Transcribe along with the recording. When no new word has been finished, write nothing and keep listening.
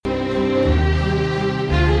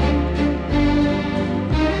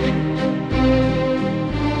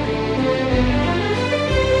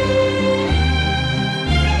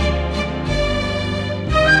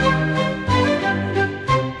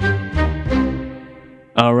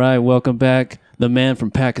All right, welcome back. The man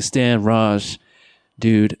from Pakistan, Raj.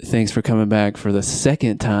 Dude, thanks for coming back for the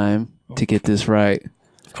second time to get this right.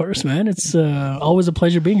 Of course, man. It's always a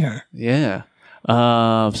pleasure being here. Yeah.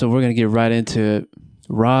 So we're going to get right into it.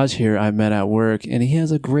 Raj here, I met at work, and he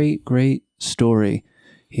has a great story.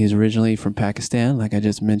 He's originally from Pakistan, like I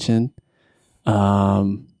just mentioned.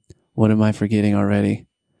 What am I forgetting already?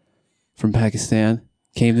 From Pakistan,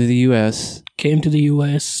 came to the U.S. Came to the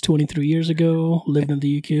U.S. 23 years ago. Lived in the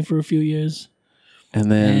U.K. for a few years.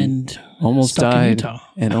 And then And almost stuck in died. Utah.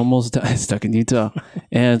 And almost died, stuck in Utah.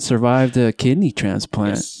 And survived a kidney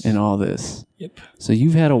transplant Yes. and all this. Yep. So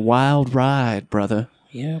you've had a wild ride, brother.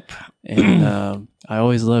 Yep. And I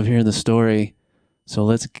always love hearing the story. So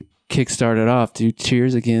let's kickstart it off, dude.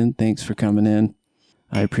 Cheers again. Thanks for coming in.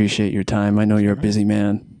 I appreciate your time. I know you're a busy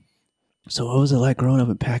man. So what was it like growing up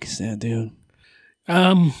in Pakistan, dude?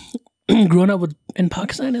 Growing up in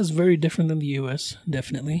Pakistan is very different than the U.S.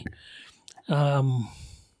 Definitely.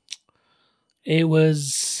 It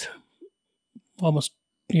was almost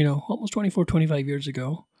 24, 25 years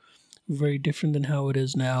ago. Very different than how it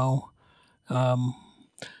is now.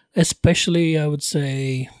 Especially, I would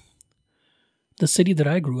say, the city that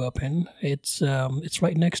I grew up in. It's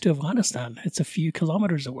right next to Afghanistan. It's a few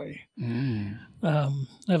kilometers away.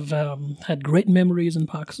 I've had great memories in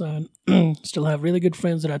Pakistan. Still have really good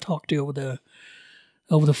friends that I talk to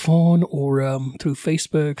over the phone or through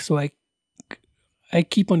Facebook. So I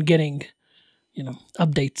keep on getting,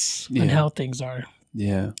 updates on Yeah. how things are.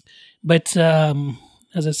 Yeah. But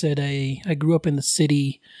as I said, I grew up in the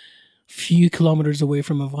city, few kilometers away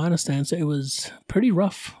from Afghanistan, so it was pretty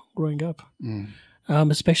rough growing up.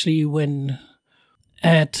 Especially when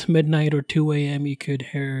at midnight or 2 a.m. you could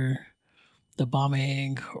hear the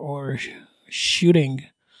bombing or shooting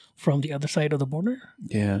from the other side of the border.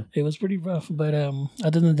 Yeah. It was pretty rough. But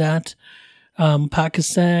other than that,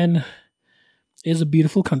 Pakistan is a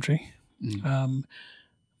beautiful country.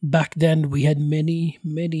 Back then, we had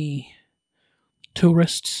many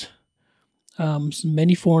tourists,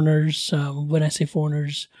 many foreigners. When I say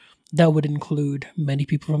foreigners, that would include many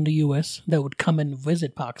people from the U.S. that would come and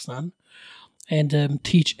visit Pakistan and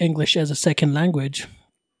teach English as a second language,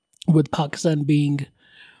 with Pakistan being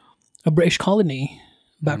a British colony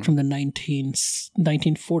back from the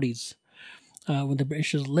 1940s. When the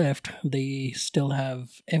Britishers left, they still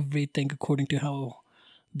have everything according to how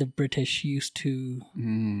the British used to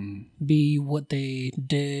be what they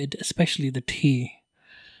did, especially the tea.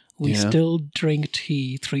 We Yeah. still drink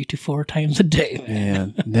tea 3 to 4 times a day,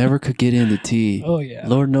 man. Man, never could get into tea. Oh, yeah.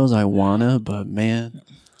 Lord knows I wanna, but man,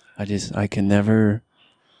 I can't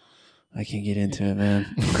get into it, man.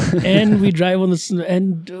 And we drive on this,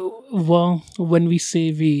 and when we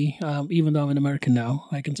say we, even though I'm an American now,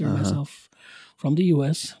 I consider myself from the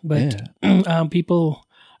U.S., but people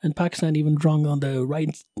in Pakistan even drunk on the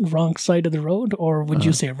wrong side of the road, or would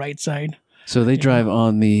you say right side? So they drive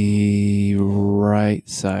on the right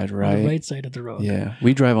side, On right? the right side of the road. Yeah,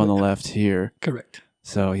 we drive on the left here. Correct.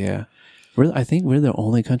 So yeah, I think we're the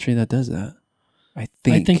only country that does that. I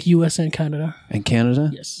I think U.S. and Canada. And Canada.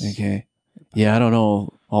 Yes. Okay. Yeah, I don't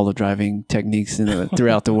know all the driving techniques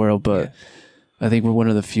throughout the world, but I think we're one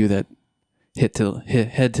of the few that head to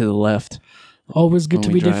the left. Always good When to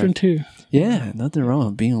we be drive. different too. Yeah, nothing wrong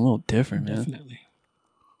with being a little different, man. Definitely.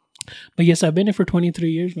 But yes, I've been here for 23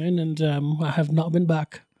 years, man, and I have not been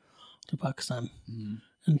back to Pakistan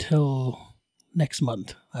until next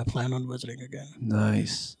month. I plan on visiting again.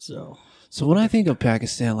 Nice. So So when I think of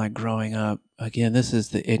Pakistan, like growing up, again, this is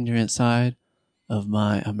the ignorant side of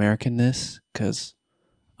my Americanness because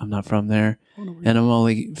I'm not from there, and I'm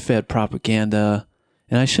only fed propaganda.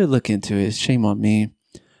 And I should look into it. Shame on me.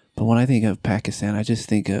 But when I think of Pakistan, I just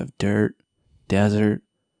think of dirt, desert,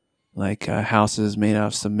 like houses made out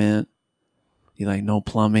of cement. Like no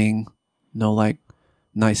plumbing, no like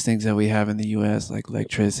nice things that we have in the U.S. like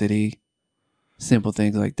electricity, simple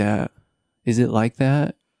things like that. Is it like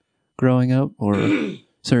that growing up or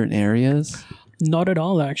certain areas? not at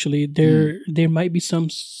all, actually. There might be some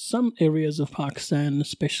areas of Pakistan,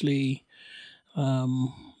 especially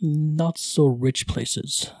not so rich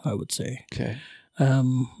places, I would say. Okay.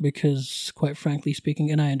 Because quite frankly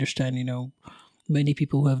speaking, and I understand, many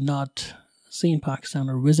people who have not seen Pakistan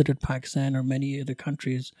or visited Pakistan or many other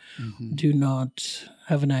countries do not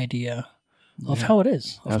have an idea of how it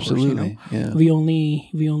is. Of Absolutely. course, Yeah. we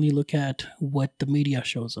only look at what the media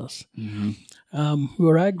shows us.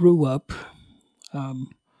 Where I grew up,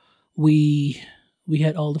 we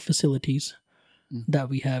had all the facilities that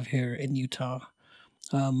we have here in Utah.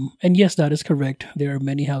 And yes, that is correct. There are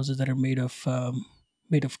many houses that are made of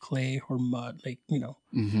made of clay or mud, like,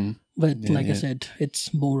 Mm-hmm. But Yeah, like I yeah. said,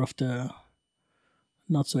 it's more of the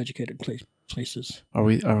not so educated places. Are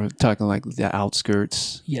we talking like the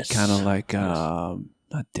outskirts? Yes. Kind of like Yes.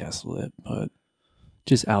 not desolate, but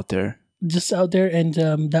just out there. Just out there, and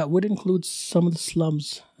that would include some of the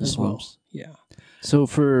slums The as well. slums. Yeah. So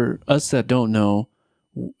for us that don't know,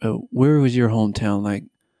 where was your hometown? Like,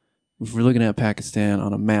 if we're looking at Pakistan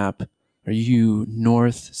on a map, are you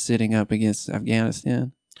north, sitting up against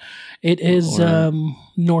Afghanistan? It is Or-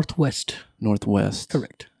 northwest. Northwest.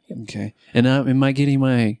 Correct. Yep. Okay. And am I getting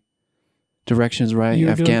my directions right?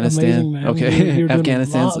 You're doing Afghanistan. amazing, man. Okay. You're doing a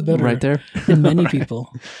Afghanistan's lot better right there. than many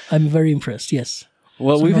people. I'm very impressed. Yes.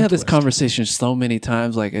 Well, So we've had this northwest. conversation so many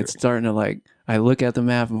times. Like, it's starting to like. I look at the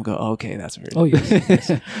map and go, okay, that's where. Oh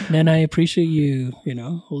yes. Then I appreciate you,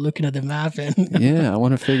 looking at the map and Yeah, I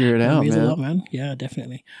want to figure it out, means a man. lot, man. Yeah,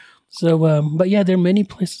 definitely. So, but yeah, there are many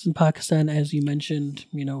places in Pakistan, as you mentioned,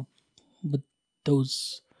 with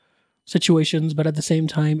those situations. But at the same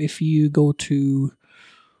time, if you go to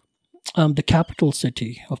the capital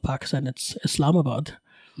city of Pakistan, it's Islamabad,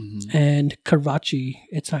 Mhm. and Karachi,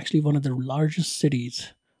 it's actually one of the largest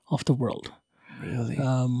cities of the world. Really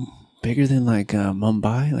Um, bigger than like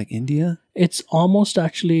Mumbai, like India. it's almost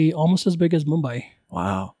as big as Mumbai,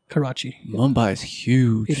 Wow, Karachi. Mumbai is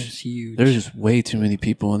huge. It is huge. There's just way too many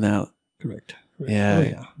people in that. Correct. Yeah, Oh,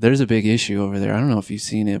 yeah. there's a big issue over there. I don't know if you've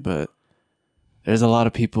seen it, but there's a lot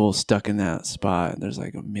of people stuck in that spot. There's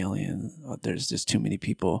like a million. There's just too many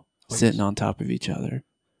people sitting on top of each other.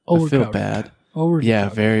 I feel Overcrowded. bad. Overcrowded, Yeah,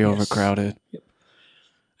 very yes. overcrowded.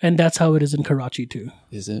 And that's how it is in Karachi too.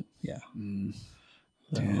 Is it? Yeah. Mm,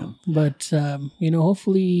 So, damn. but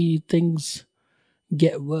hopefully things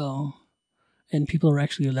get well, and people are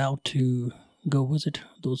actually allowed to go visit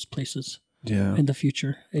those places Yeah. in the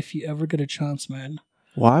future. If you ever get a chance, man,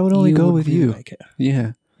 Well, I would only go would with really you. like it.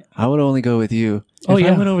 Yeah. I would only go with you. Oh, if I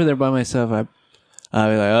yeah. went over there by myself, I'd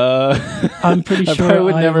be like, I'm pretty I sure probably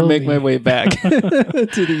would I never will make be. my way back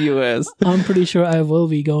to the U.S. I'm pretty sure I will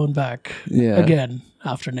be going back Yeah. again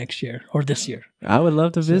after next year or this year. I would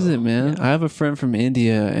love to visit, man. yeah. I have a friend from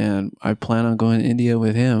India, and I plan on going to India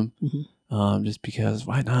with him. Mhm. Just because,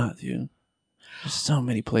 why not, dude? There's so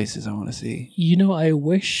many places I want to see.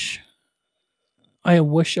 I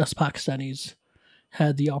wish us Pakistanis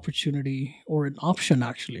had the opportunity or an option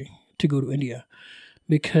actually to go to India,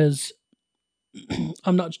 because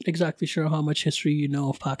I'm not exactly sure how much history you know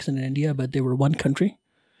of Pakistan and India, but they were one country.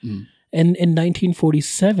 Mm. And in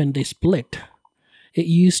 1947, they split. It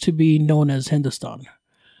used to be known as Hindustan.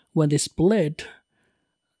 When they split,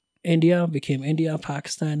 India became India,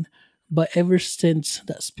 Pakistan. But ever since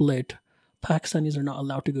that split, Pakistanis are not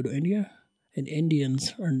allowed to go to India, and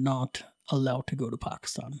Indians are not allowed to go to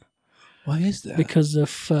Pakistan Why is that? because of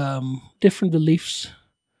different beliefs,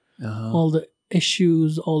 Uh-huh. all the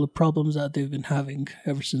issues, all the problems that they've been having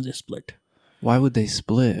ever since they split. Why would they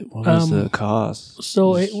split? What was the cause?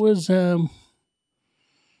 So it was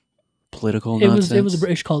Political it nonsense? was a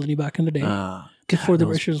British colony back in the day. Before God, the those-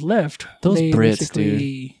 Britishers left, those they Brits,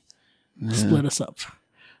 basically Yeah. split us up.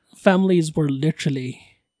 Families were literally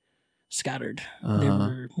scattered. They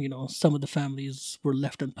Uh-huh. were, some of the families were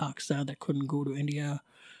left in Pakistan that couldn't go to India,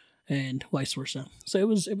 and vice versa. So it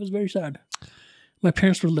was very sad. My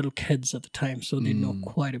parents were little kids at the time, so they know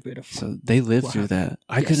quite a bit of. So they lived What through happened? that.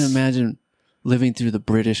 I couldn't Yes. imagine living through the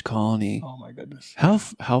British colony. Oh my goodness,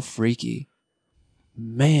 How freaky.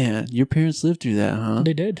 Man, your parents lived through that, huh?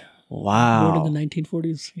 they did. Wow. Born in the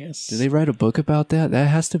 1940s. Yes. Did they write a book about that? That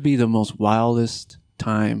has to be the most wildest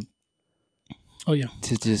time Oh yeah.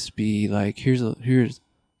 to just be like, here's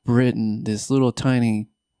Britain, this little tiny,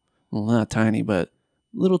 well, not tiny, but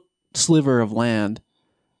little sliver of land,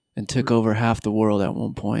 and took over half the world at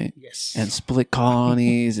one point, Yes. and split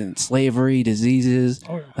colonies and slavery, diseases.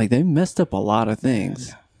 Oh, yeah. Like, they messed up a lot of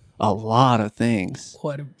things. A lot of things.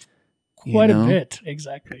 Quite a You know? bit.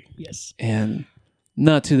 Exactly. Yes. And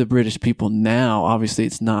not to the British people now, obviously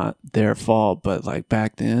it's not their fault, but like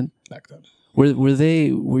back then, Back then.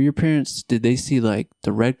 were your parents, did they see like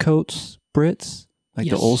the redcoats Brits? Like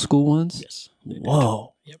Yes. the old school ones? Yes. They did.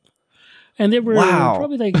 Whoa. Yep. And they were Wow.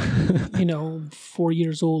 probably like, 4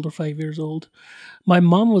 years old or 5 years old. My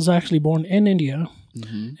mom was actually born in India,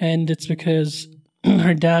 Mm-hmm. and it's because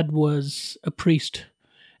her dad was a priest,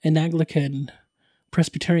 an Anglican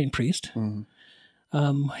Presbyterian priest.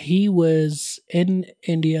 Mm-hmm. He was in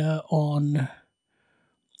India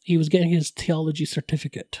he was getting his theology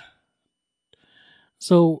certificate.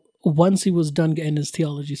 So once he was done getting his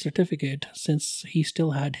theology certificate, since he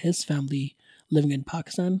still had his family living in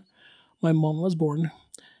Pakistan, my mom was born,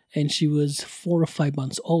 and she was 4 or 5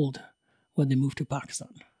 months old when they moved to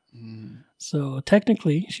Pakistan. Mm. So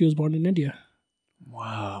technically, she was born in India.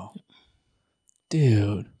 Wow.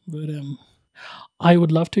 Dude. But I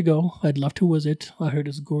would love to go. I'd love to visit. I heard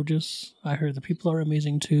it's gorgeous. I heard the people are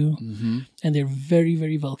amazing too. Mm-hmm. And they're very,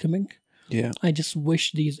 very welcoming. Yeah. I just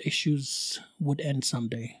wish these issues would end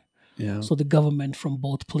someday. Yeah. So the government from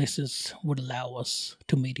both places would allow us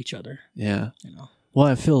to meet each other. Yeah. You know. Well,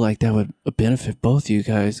 I feel like that would benefit both you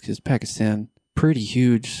guys because Pakistan, pretty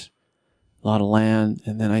huge, a lot of land,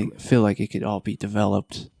 and then I feel like it could all be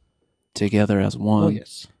developed together as one. Oh,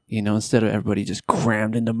 yes. You know, instead of everybody just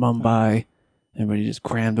crammed into Mumbai, everybody just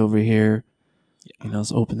crammed over here. Yeah. You know,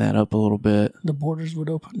 let's open that up a little bit. The borders would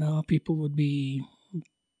open now. People would be,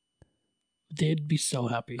 they'd be so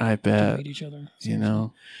happy I bet. to meet each other. Seriously. You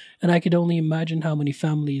know. And I could only imagine how many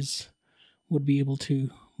families would be able to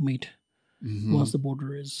meet once the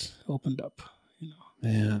border is opened up. You know.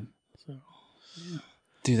 Man. So, yeah.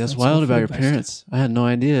 Dude, that's wild about your parents. I had no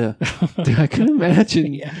idea. Dude, I couldn't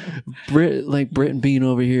imagine Britain being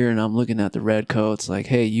over here and I'm looking at the red coats like,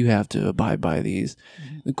 hey, you have to abide by these.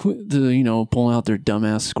 You know, pulling out their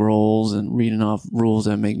dumbass scrolls and reading off rules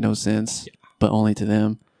that make no sense, but only to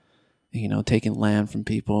them. You know, taking land from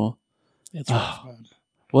people. It's rough, man.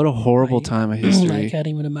 What a horrible time of history. I can't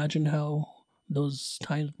even imagine how those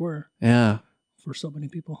times were. Yeah. For so many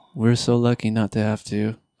people. We're so lucky not to have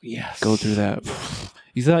to go through that.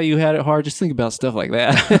 You thought you had it hard? Just think about stuff like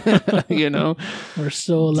that. You know? We're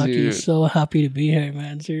so lucky, Dude. So happy to be here,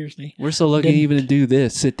 man. Seriously. We're so lucky even to do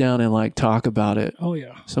this. Sit down and like talk about it. Oh,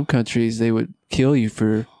 yeah. Some countries, they would kill you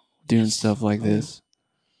for doing stuff like this.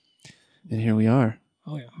 And here we are.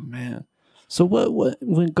 Oh, yeah. Man. So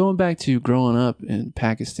when going back to growing up in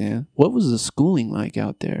Pakistan, what was the schooling like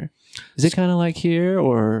out there? Is it kind of like here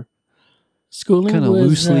or schooling kind of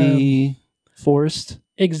loosely forced?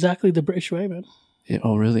 Exactly the British way, man. Yeah,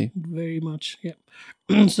 oh, really? Very much, yeah.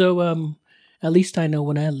 So, at least I know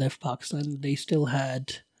when I left Pakistan, they still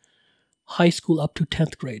had high school up to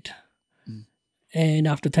 10th grade. And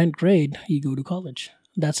after 10th grade, you go to college.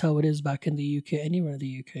 That's how it is back in the UK, anywhere in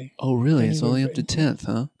the UK. Oh, really? It's only up to 10th,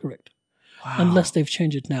 huh? Correct. Wow. Unless they've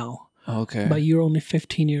changed it now. Okay. But you're only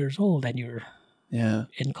 15 years old and you're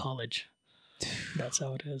in college. That's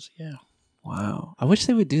how it is, yeah. Wow. I wish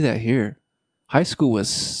they would do that here. High school was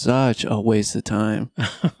such a waste of time.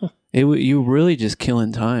 You were really just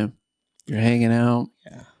killing time. You're hanging out.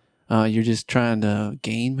 Yeah. You're just trying to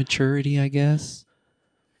gain maturity, I guess.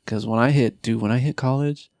 Because when I hit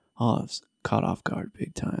college, I was caught off guard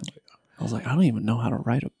big time. I was like, I don't even know how to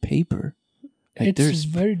write a paper. Like, it's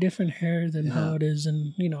very different here than how it is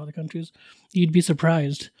in other countries. You'd be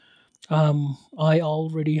surprised. I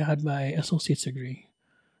already had my associate's degree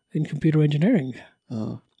in computer engineering.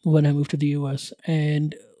 When I moved to the US,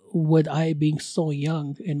 and with I being so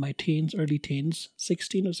young in my teens, early teens,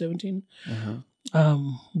 16 or 17,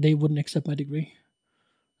 they wouldn't accept my degree.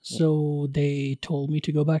 So they told me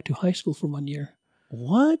to go back to high school for 1 year.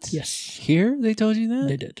 What? Yes. Here? They told you that?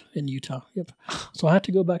 They did, in Utah. Yep. So I had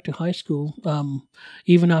to go back to high school,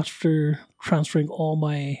 even after transferring all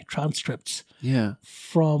my transcripts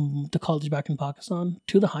from the college back in Pakistan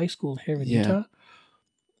to the high school here in Utah.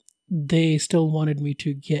 They still wanted me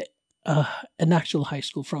to get an actual high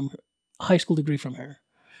school degree from her.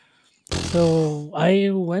 So I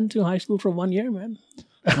went to high school for 1 year, man.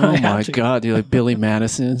 Oh my God, dude, like Billy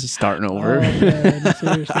Madison starting over. Oh, man,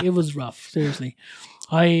 seriously, it was rough. Seriously.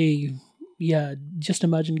 Just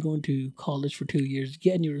imagine going to college for 2 years,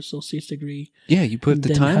 getting your associate's degree. Yeah, you put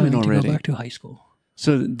the time in already. To go back to high school.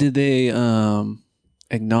 So did they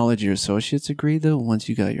acknowledge your associate's degree though once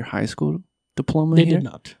you got your high school diploma? They did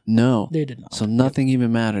not. No. They did not. So nothing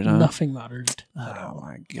even mattered, huh? Nothing mattered. Oh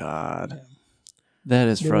my God. Yeah. That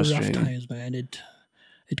is frustrating. Rough times, man.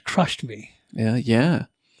 It crushed me. Yeah.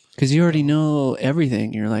 Because you already know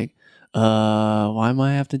everything. You're like, why do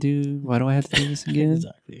I have to do this again?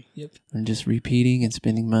 Exactly. Yep. And just repeating and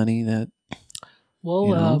spending money that.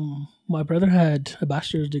 Well, my brother had a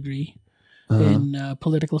bachelor's degree in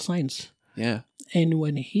political science. Yeah. And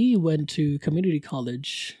when he went to community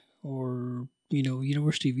college or,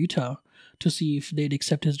 University of Utah to see if they'd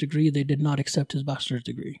accept his degree, they did not accept his bachelor's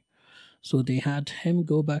degree. So they had him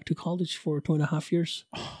go back to college for 2.5 years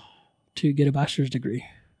to get a bachelor's degree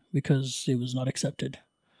because it was not accepted.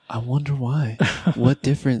 I wonder why. What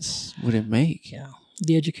difference would it make? Yeah.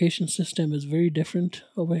 The education system is very different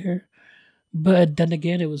over here. But then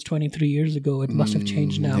again, it was 23 years ago. It must have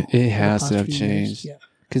changed now. It has to have changed. Yeah.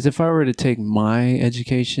 Because if I were to take my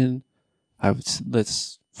education, I would,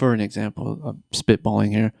 for an example, I'm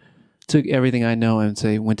spitballing here, took everything I know and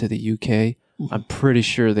say went to the UK, I'm pretty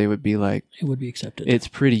sure they would be like, it would be accepted. it's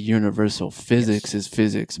pretty universal. Physics is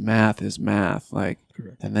physics. Math is math. Like,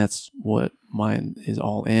 Correct. and that's what mine is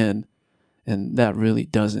all in. And that really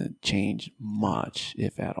doesn't change much,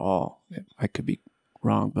 if at all. Yeah. I could be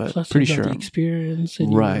wrong, but Plus pretty you've got sure the experience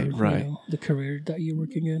and Right, your, right. the career that you're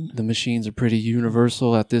working in. the machines are pretty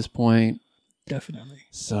universal at this point. Definitely.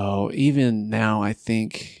 So even now, I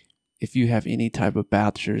think if you have any type of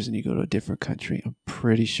bachelor's and you go to a different country, I'm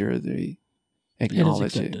pretty sure they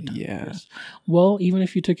acknowledge it. accepted. Yeah. Yes. Well, even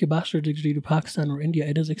if you took your bachelor's degree to Pakistan or India,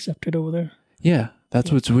 it is accepted over there. Yeah,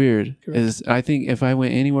 that's what's weird. Correct. Is I think if I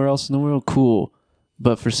went anywhere else in the world, cool.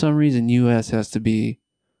 But for some reason, U.S. has to be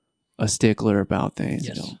a stickler about things.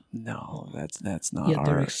 Yes. You know, no, that's not Yeah,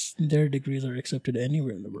 our. their degrees are accepted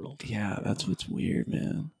anywhere in the world. Yeah, that's what's weird,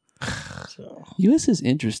 man. So U.S. is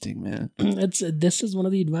interesting, man. this is one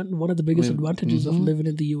of the biggest advantages of Mhm. living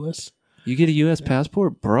in the U.S. You get a U.S.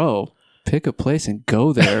 passport, bro. Pick a place and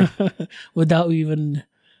go there. without even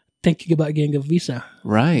thinking about getting a visa.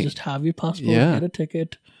 Right. Just have your passport, Yeah. get a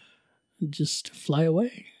ticket, and just fly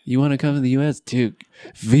away. You want to come to the U.S., dude?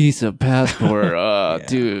 Visa, passport,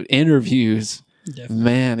 dude. Interviews. Definitely.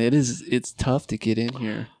 Man, it's tough to get in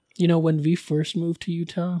here. You know, when we first moved to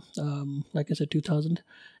Utah, like I said, 2000,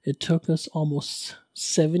 it took us almost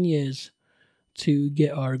 7 years to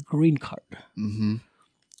get our green card. Mm-hmm.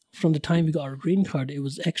 From the time we got our green card, it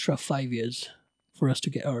was extra 5 years for us to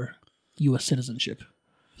get our U.S. citizenship.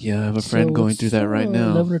 Yeah, I have a friend So going through that right it's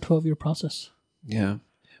now. 11 or 12 year process. Yeah,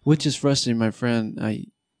 which is frustrating. My friend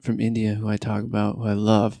from India, who I talk about, who I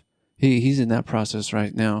love, he's in that process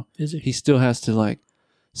right now. Is He it? still has to like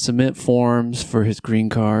submit forms for his green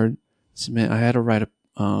card. I had to write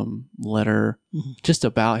a letter Mhm. just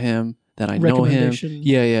about him that I know him. Recommendation.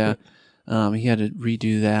 Yeah. He had to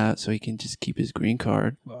redo that so he can just keep his green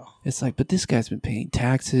card. Wow. It's like, but this guy's been paying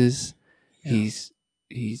taxes. Yeah.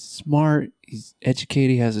 He's smart. He's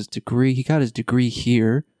educated. He has his degree. He got his degree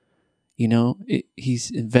here. You know,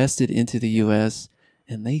 he's invested into the U.S.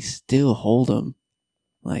 and they still hold him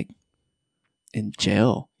like in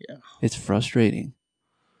jail. Yeah. It's frustrating.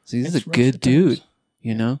 So he's It's a rough good at dude, times.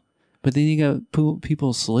 you know. But then you got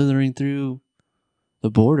people slithering through the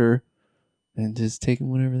border and just taking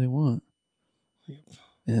whatever they want. Yep.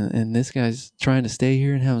 And this guy's trying to stay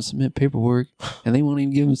here and have him submit paperwork, and they won't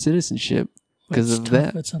even give him citizenship because It's of tough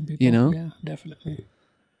that. with some people, you know? Yeah, definitely.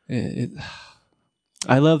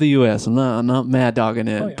 I love the U.S. I'm not mad dogging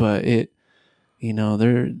it, Oh, yeah. but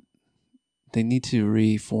they need to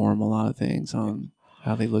reform a lot of things on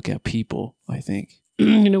how they look at people. I think.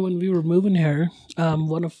 You know, when we were moving here,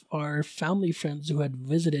 one of our family friends who had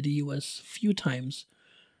visited the U.S. a few times,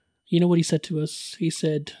 you know what he said to us? He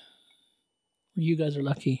said, "You guys are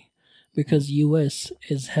lucky because U.S.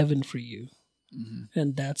 is heaven for you." Mm-hmm.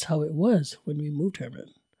 And that's how it was when we moved here, man.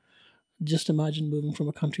 Just imagine moving from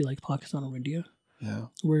a country like Pakistan or India, Yeah.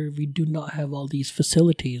 where we do not have all these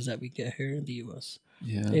facilities that we get here in the U.S.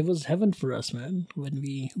 Yeah. It was heaven for us, man, when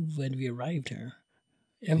we arrived here.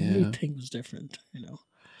 Everything was different, you know.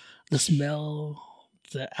 The smell,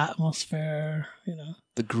 the atmosphere, you know.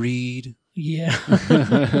 The greed. Yeah.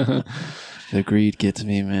 The greed gets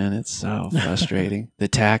me, man. It's so frustrating. The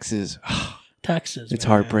taxes. Taxes. It's man.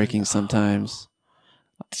 heartbreaking sometimes.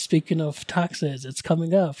 Speaking of taxes, it's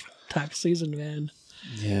coming up. Tax season, man.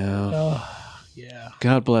 Yeah. Oh, yeah.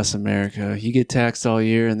 God bless America. You get taxed all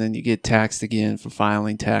year and then you get taxed again for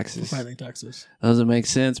filing taxes. Filing taxes. Doesn't make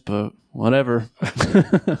sense, but whatever.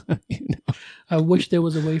 You know? I wish there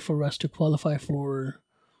was a way for us to qualify for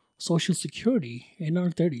Social Security in our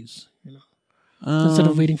 30s, you know, instead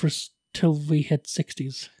of waiting for till we hit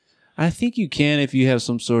 60s. I think you can if you have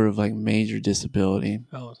some sort of like major disability.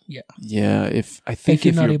 Oh, yeah. Yeah, if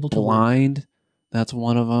you're not able to work. blind, that's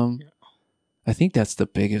one of them. Yeah. I think that's the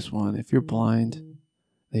biggest one. If you're blind,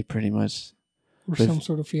 they pretty much. Or But if- some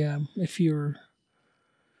sort of, if you're.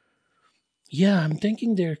 Yeah, I'm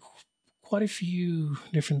thinking there are quite a few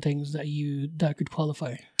different things that could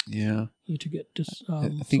qualify Yeah, you to get this. I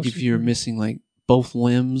think if Social you're Security. missing like both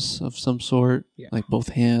limbs of some sort, Yeah. like both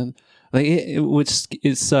hand, like which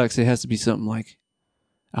it sucks. It has to be something like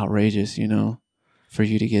outrageous, you know, for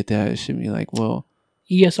you to get that. It should be like, well,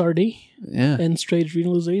 ESRD yeah, and straight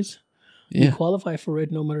renal disease, you yeah, qualify for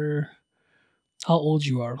it no matter how old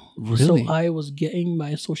you are. really. So I was getting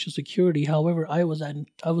my Social Security. However, I was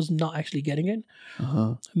not actually getting it.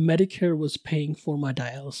 Uh-huh. Medicare was paying for my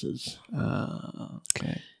dialysis,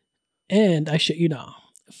 Okay. and I shit you not,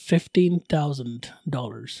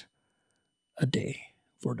 $15,000 a day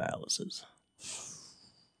for dialysis.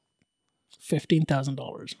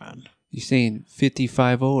 $15,000, man. You saying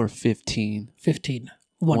 50-50 or 15? 15.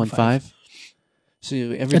 1-5? So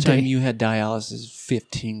every A time day. you had dialysis,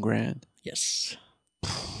 15 grand. Yes.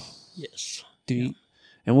 Yes. Do you,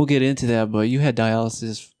 and we'll get into that, but you had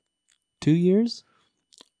dialysis 2 years?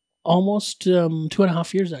 Almost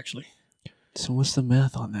 2.5 years, actually. So what's the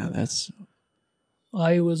math on that? That's,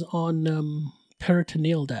 I was on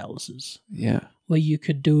peritoneal dialysis, yeah. where you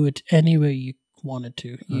could do it any way you wanted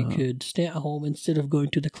to. You Uh-huh. could stay at home instead of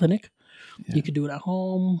going to the clinic. Yeah. You could do it at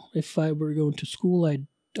home. If I were going to school,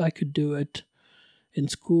 I could do it in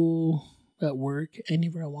school, at work,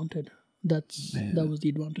 anywhere I wanted. Man. That was the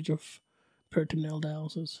advantage of peritoneal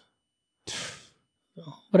dialysis.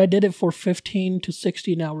 So, but I did it for 15 to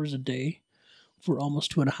 16 hours a day for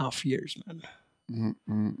almost 2.5 years, man.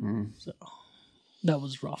 So that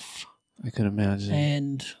was rough. I could imagine.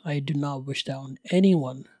 And I do not wish that on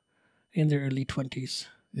anyone in their early 20s.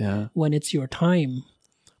 Yeah. When it's your time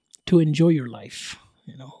to enjoy your life,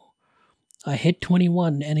 you know. I hit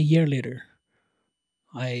 21 and a year later,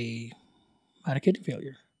 I had a kidney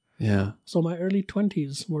failure. Yeah. So my early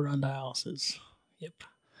 20s were on dialysis. Yep.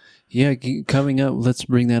 Yeah, coming up, let's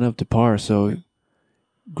bring that up to par. So,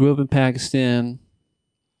 grew up in Pakistan,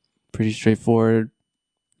 pretty straightforward.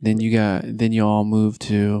 Then you all moved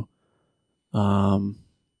to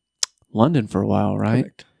London for a while, right?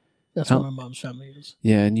 Correct. That's where my mom's family is.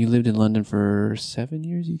 Yeah, and you lived in London for 7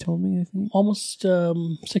 years, you told me, I think? Almost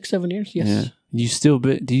 6-7 years, yes. Yeah. You still,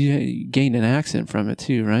 you gained an accent from it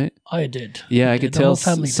too, right? I did. Yeah, I could The tell whole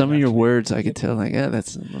family some did, of your actually. words, I could tell, like, yeah,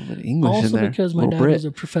 that's a little bit of English in Also there. because my Little dad Brit. was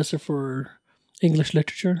a professor for English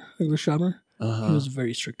literature, English grammar. He Uh-huh. was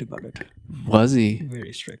very strict about it. Was he?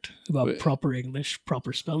 Very strict about Wait. proper English,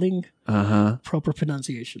 proper spelling, Uh-huh. proper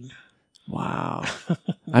pronunciation. Wow.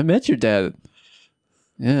 I met your dad.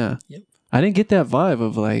 Yeah. Yep. I didn't get that vibe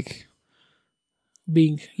of like,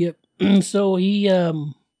 Yep. So he,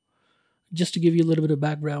 just to give you a little bit of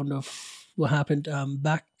background of what happened,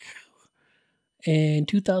 back in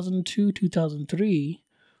 2002, 2003,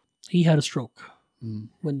 he had a stroke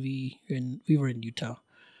when we were in Utah,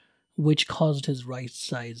 which caused his right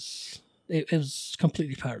size. It was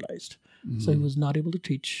completely paralyzed. So he was not able to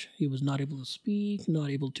teach. He was not able to speak,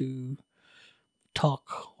 not able to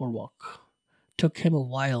talk or walk. Took him a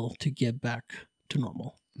while to get back to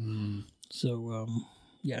normal. So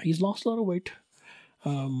yeah, he's lost a lot of weight.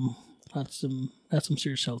 Had some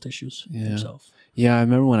serious health issues himself. yeah, I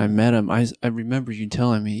remember when I met him, I remember you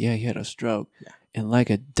telling me, yeah, he had a stroke. Yeah. And like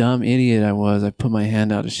a dumb idiot I was, I put my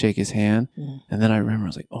hand out to shake his hand. And then I remember I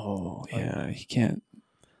was like, oh, yeah, he can't.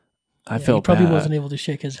 I felt he probably bad. wasn't able to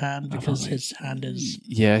shake his hand because his hand is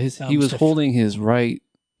Yeah, he was stiff. holding his right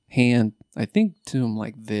hand, I think, to him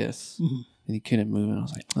like this. And he couldn't move. And I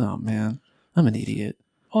was like, oh, man, I'm an idiot.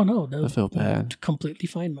 Oh, no. I feel bad. Completely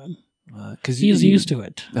fine, man. Because He's used to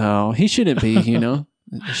it. No, he shouldn't be, you know?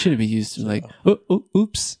 He shouldn't be used to like,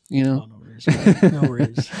 oops, you know? Oh, no worries. Man. No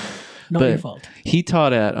worries. Not your fault. He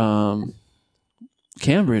taught at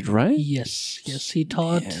Cambridge, right? Yes. He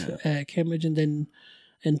taught at Cambridge, and then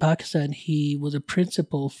in Pakistan, he was a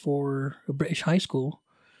principal for a British high school,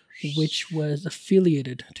 which was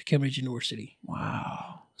affiliated to Cambridge University.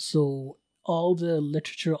 Wow. So all the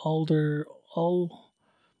literature, all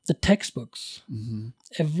the textbooks,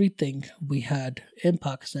 everything we had in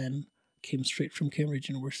Pakistan came straight from Cambridge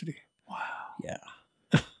University. Wow.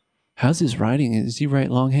 Yeah. How's his writing? Does he write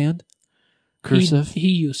longhand? Cursive? He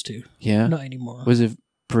used to. Yeah. Not anymore. Was it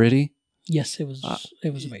pretty? Yes, it was.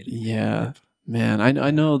 It was amazing. Yeah. Yep. Man,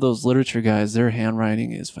 I know those literature guys, their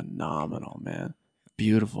handwriting is phenomenal, man.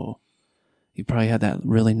 Beautiful. You probably had that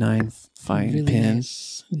really fine Really pen.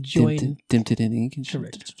 nice. Join. Dipped it in ink and shit.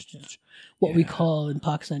 Correct. Yeah. What we call in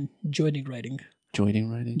Pakistan joining writing.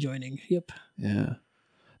 Joining writing? Joining. Yep. Yeah.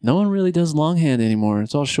 No one really does longhand anymore.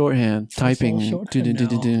 It's all shorthand, typing, all shorthand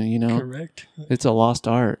now. you know? Correct. It's a lost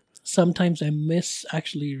art. Sometimes I miss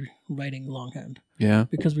actually writing longhand Yeah.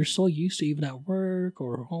 because we're so used to, even at work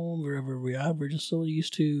or home, wherever we are, we're just so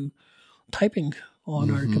used to typing on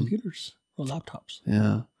our computers or laptops.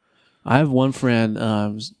 Yeah. I have one friend,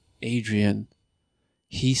 Adrian.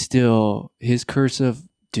 His cursive,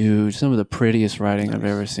 dude, some of the prettiest writing I've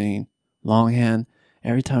ever seen. Longhand.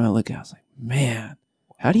 Every time I look at it, I was like, man,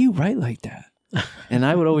 how do you write like that? And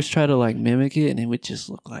I would always try to like mimic it, and it would just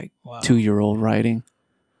look like 2-year-old writing.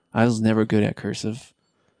 I was never good at cursive.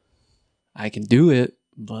 I can do it,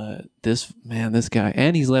 but this guy,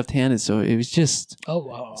 and he's left-handed, so it was just,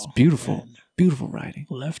 it's beautiful, man. Beautiful writing.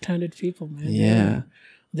 Left-handed people, man. Yeah.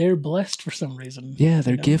 They're blessed for some reason. Yeah,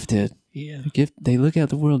 they're gifted. Yeah. They look at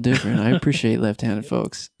the world different. I appreciate left-handed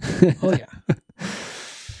folks. Oh, yeah.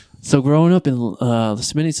 So growing up in,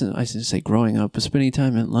 spending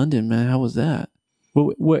time in London, man, how was that?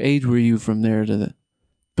 What age were you from there to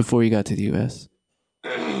before you got to the U.S.?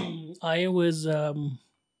 I was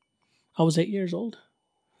 8 years old.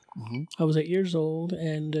 Mm-hmm. I was 8 years old,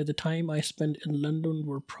 and the time I spent in London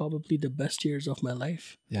were probably the best years of my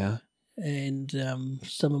life. Yeah. And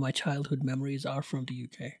some of my childhood memories are from the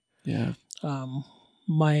UK. Yeah.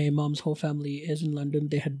 My mom's whole family is in London.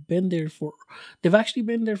 They've actually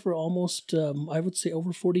been there for almost, I would say,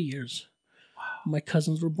 over 40 years. Wow. My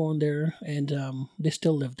cousins were born there, and they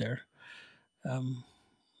still live there.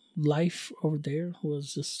 Life over there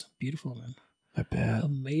was just beautiful, man. I bet.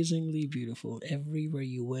 Amazingly beautiful. Everywhere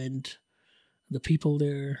you went, the people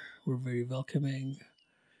there were very welcoming,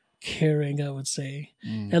 caring, I would say.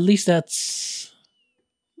 At least that's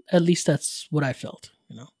what I felt,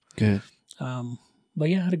 Good. But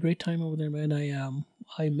yeah, I had a great time over there, man.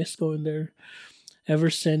 I miss going there ever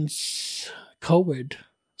since COVID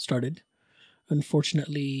started.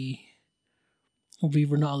 Unfortunately, we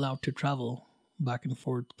were not allowed to travel back and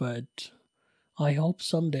forth, but I hope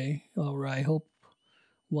someday, or I hope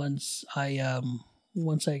once I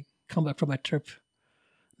come back from my trip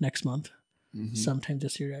next month, sometime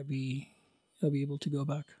this year, I'll be able to go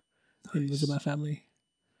back and visit my family.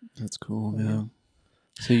 That's cool, man.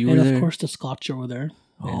 So you and were of there? Course, the Scotch over there.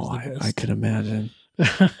 Oh, I could imagine.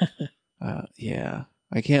 Yeah,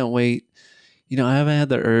 I can't wait. I haven't had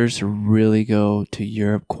the urge to really go to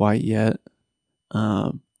Europe quite yet.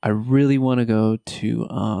 I really want to go to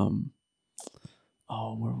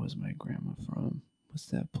where was my grandma from? What's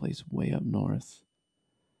that place way up north?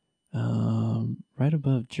 Right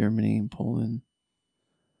above Germany and Poland.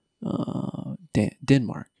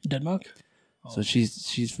 Denmark. Denmark? Oh. So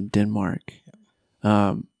she's from Denmark.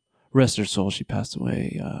 Yeah. Rest her soul, she passed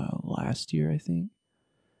away last year, I think.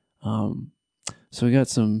 So we got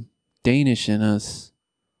some Danish in us,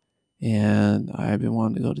 and I've been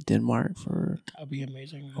wanting to go to Denmark for that'd be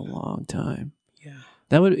amazing, a long time. Yeah.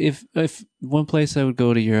 That would if one place I would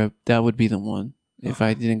go to Europe, that would be the one. If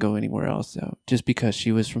I didn't go anywhere else, though, just because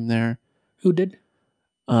she was from there. Who did?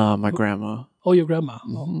 My grandma. Oh, your grandma.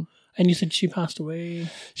 Mm-hmm. Oh. And you said she passed away?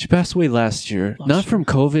 She passed away last year. Not from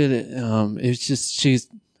COVID. It's just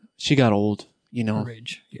she got old, Her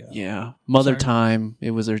age, yeah. Yeah. Mother time.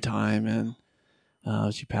 It was her time, and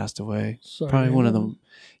she passed away. Sorry, probably one of the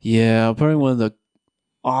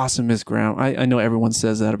awesomest grandma. I know everyone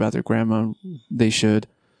says that about their grandma. They should.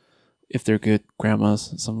 If they're good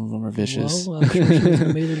grandmas, some of them are vicious. Well, I'm sure she was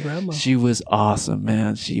an amazing grandma. She was awesome,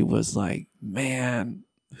 man. She was like, man,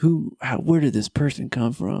 where did this person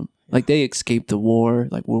come from? Yeah. Like, they escaped the war,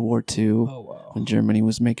 like World War II, when Germany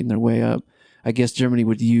was making their way up. I guess Germany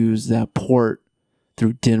would use that port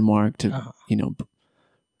through Denmark to,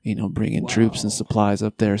 bring in troops and supplies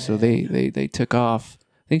up there. Man. So they took off.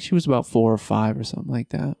 I think she was about 4 or 5 or something like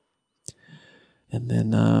that. And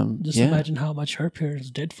then, imagine how much her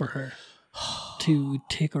parents did for her to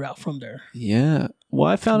take her out from there. Yeah. Well,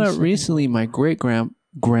 I found out recently my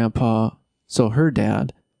great-grandpa, so her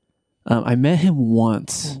dad, I met him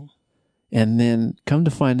once. And then come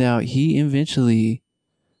to find out, he eventually,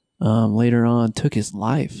 later on, took his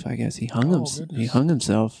life. I guess he hung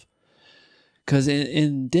himself. Because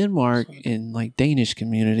in Denmark, in like Danish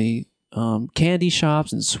community, candy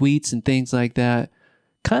shops and sweets and things like that,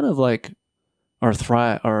 kind of like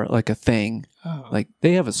are like a thing. Oh. Like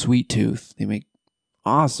they have a sweet tooth. They make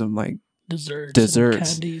awesome like desserts,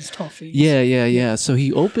 candies, toffees. Yeah. So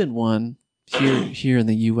he opened one here in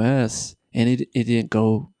the U.S. and it didn't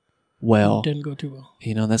go well. It didn't go too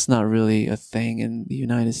well. That's not really a thing in the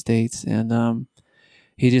United States, and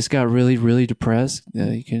he just got really, really depressed.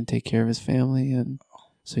 He couldn't take care of his family, and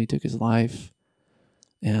so he took his life.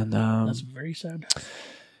 And that's very sad.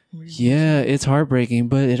 Yeah, it's heartbreaking,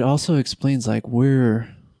 but it also explains like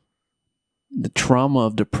where the trauma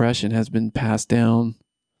of depression has been passed down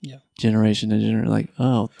generation to generation. Like,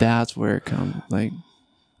 oh, that's where it comes. Like,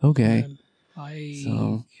 okay. And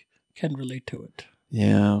I can relate to it.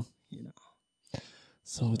 Yeah.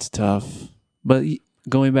 So it's tough. But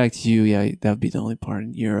going back to you, that would be the only part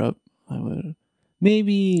in Europe. I would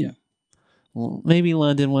maybe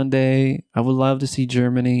London one day. I would love to see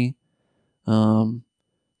Germany.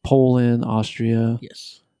 Poland, Austria.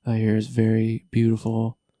 Yes. I hear is very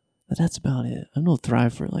beautiful. But that's about it. I'm no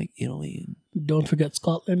thrive for like Italy. Don't forget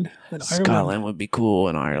Scotland and Ireland. Scotland would be cool,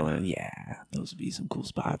 and Ireland, yeah. Those would be some cool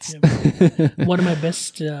spots. Yeah. One of my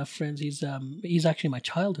best friends, he's actually my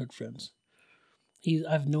childhood friends.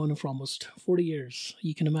 I've known him for almost 40 years.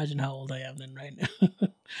 You can imagine how old I am then, right?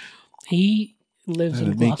 He lives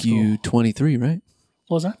in Glasgow. That make you 23, right?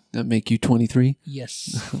 What was that? That make you 23?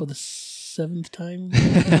 Yes, for the 7th time.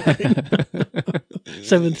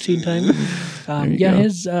 17th time. you Yeah, go.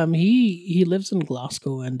 his he lives in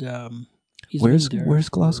Glasgow, and he's Where's been there Where's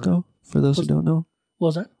for- Glasgow? For those who don't know, What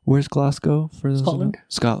was that? where's Glasgow? For those Scotland. who know?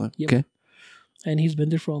 Scotland. Yep. Okay. And he's been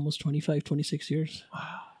there for almost 25, 26 years.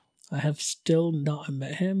 Wow. I have still not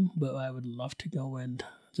met him, but I would love to go and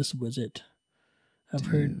just visit. I've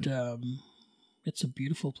heard it's a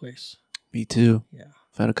beautiful place. Me too. Yeah.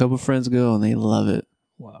 I've had a couple friends go and they love it.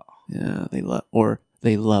 Wow. Yeah,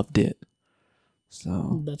 they loved it.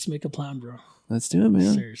 So Let's make a plan, bro. let's do it,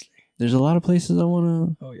 man. Seriously. There's a lot of places I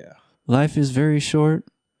want to. Oh, yeah. Life is very short,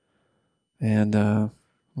 and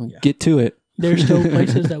we'll Yeah. get to it. There's still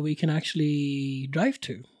places that we can actually drive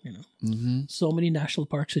to, you know. Mm-hmm. So many national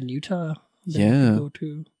parks in Utah that we Yeah. can go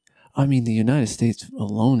to. I mean, the United States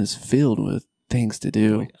alone is filled with things to Oh,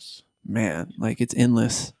 do. yes. Man, like it's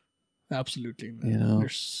endless. Absolutely. Man. You know,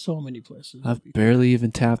 There's so many places. I've barely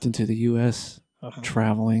even tapped into the U.S. Uh-huh.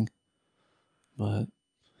 traveling, but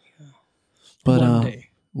One day.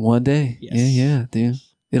 one day, Yes. yeah, dude,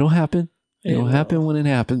 it'll happen. It'll will. happen when it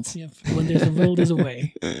happens. Yeah, when there's a will, there's a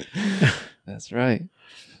way. That's right.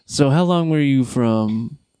 So, how long were you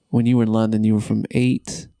from when you were in London? You were from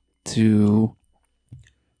 8 to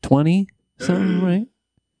 20, something, right?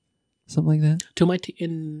 Something like that. Until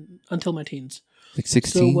my teens. Like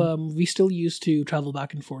 16. So we still used to travel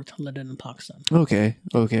back and forth, London and Pakistan. Okay.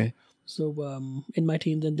 So in my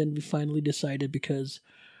teens, and then we finally decided because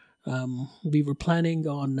we were planning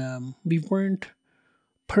on we weren't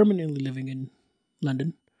permanently living in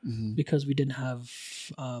London Mhm. because we did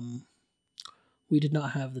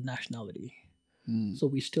not have the nationality. Mm. So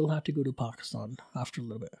we still had to go to Pakistan after a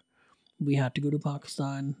little bit. We had to go to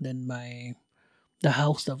Pakistan. Then the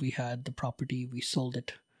house that we had, the property, we sold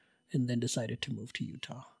it, and then decided to move to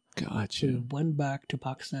Utah. So Gotcha. we went back to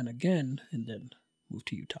Pakistan again, and then moved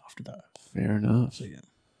to Utah after that. Fair enough. So yeah.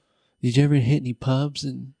 Did you ever hit any pubs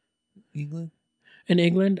in England? In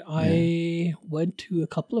England, I went to a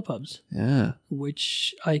couple of pubs, Yeah.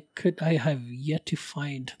 which I have yet to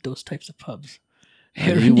find those types of pubs. Yeah,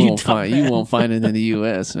 here you in won't Utah, find you man. won't find it in the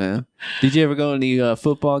U.S., man. Did you ever go to any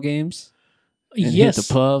football games? And Yes. hit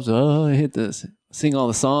the pubs. Oh, hit this. Sing all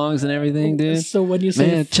the songs and everything, dude. So when you say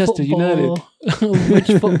Man, Chester football, which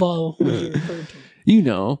football would you refer to? You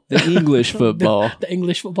know, the English football. The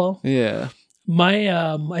English football. Yeah. My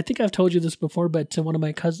I think I've told you this before, but one of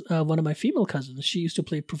my female cousins, she used to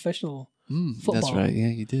play professional That's Football. right. Yeah,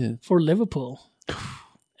 you did. for Liverpool,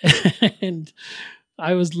 and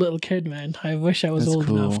I was a little kid, man. I wish I was That's old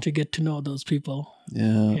cool. enough to get to know those people,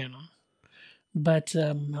 Yeah. you know. But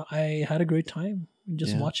I had a great time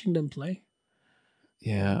just Yeah. watching them play.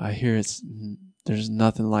 Yeah, I hear there's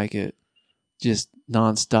nothing like it. Just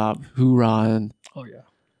nonstop hoorahing Oh yeah.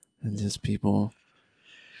 and just people.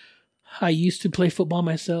 I used to play football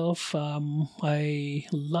myself. I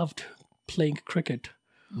loved playing cricket.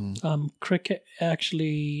 Mm. Cricket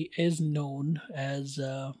actually is known as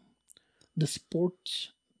the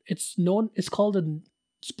sport. It's called the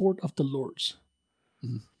sport of the lords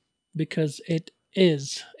Mm. because it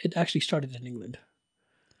actually started in England.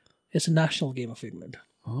 It's a national game of England.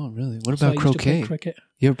 Oh, really? What So I about used to play croquet? cricket.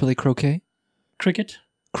 You ever play croquet? Cricket?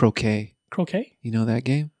 Croquet. Croquet? You know that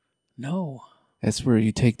game? No. That's where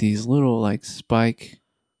you take these little like spike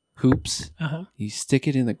hoops, Uh-huh. you stick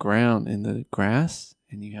it in the ground in the grass,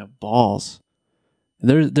 and you have balls. And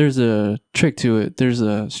there's a trick to it. There's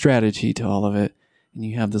a strategy to all of it, and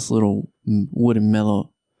you have this little wooden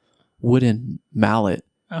mallet,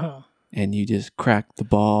 Uh-huh. and you just crack the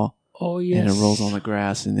ball, Oh yes. and it rolls on the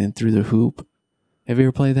grass and then through the hoop. Have you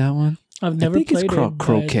ever played that one? I've never think it's played it. but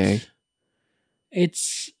croquet.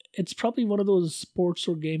 It's probably one of those sports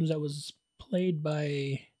or games that was played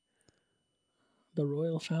by the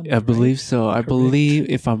royal family. I believe right? so. I Correct. believe,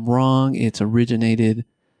 if I'm wrong, it's originated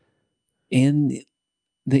in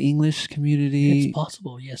the English community. It's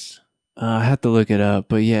possible. Yes. I have to look it up,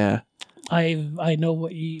 but yeah. I know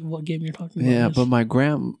what game you're talking about. Yeah, yes. but my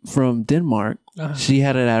grand from Denmark, Uh-huh. she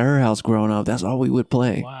had it at her house growing up. That's all we would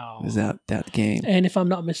play. Wow. Was that game? And if I'm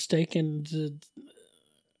not mistaken,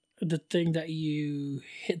 the thing that you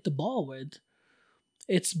hit the ball with,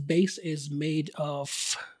 its base is made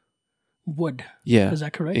of wood. Yeah, Is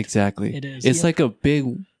that correct? exactly. It is, It's yep. like a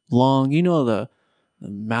big, long. You know the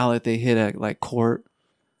mallet they hit at like court.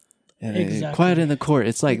 And Exactly. Quiet in the Court.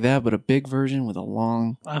 It's like that, but a big version with a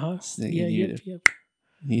long. Uh-huh. thing. Yeah, you, yep.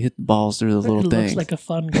 you hit the balls through the little It things. looks like a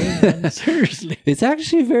fun game, man. Seriously. It's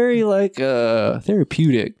actually very like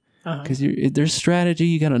therapeutic Uh-huh. because there's strategy.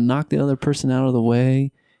 You got to knock the other person out of the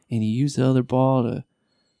way, and you use the other ball to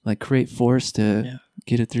like create force to Yeah.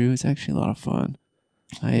 get it through. It's actually a lot of fun.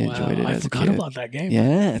 I enjoyed it I as a forgot kid. about that game.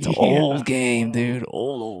 Yeah, it's an Yeah. old game, dude.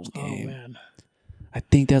 Old Oh game. man. I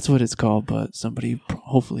think that's what it's called, but somebody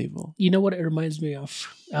hopefully will. You know what it reminds me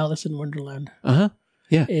of? Alice in Wonderland. Uh-huh.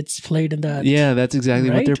 Yeah. It's played in that. Yeah, that's exactly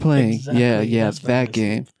what they're right? playing. Exactly. Yeah, That's very that nice.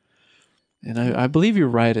 game. And I believe you're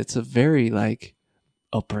right. It's a very like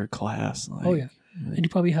upper class. Like, Oh yeah, and you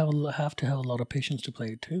probably have to have a lot of patience to play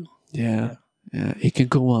it too. Yeah. It can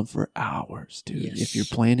go on for hours, dude. Yes. If you're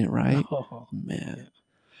playing it right, Oh, man.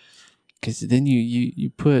 Because then you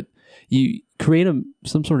create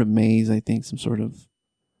some sort of maze. I think some sort of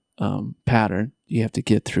pattern you have to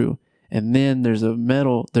get through, and then there's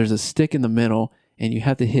a stick in the middle, and you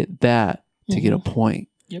have to hit that to get a point.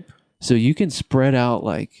 Yep. So you can spread out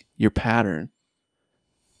like your pattern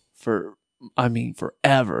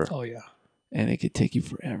forever. Oh yeah. And it could take you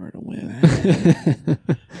forever to win.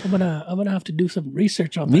 I'm gonna have to do some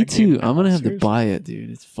research on Me that. too. game I'm gonna have to Seriously. buy it, dude.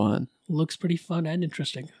 It's fun. Looks pretty fun and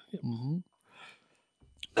interesting. Yep.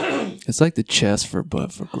 It's like the chess for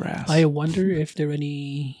grass. I wonder if there are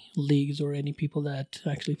any leagues or any people that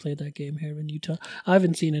actually play that game here in Utah. I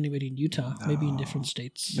haven't seen anybody in Utah. Maybe in different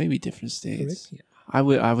states. Maybe different states. Correct?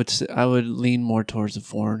 Yeah, I would lean more towards the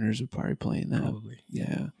foreigners would probably playing that. probably.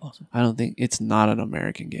 Yeah. Awesome. I don't think it's not an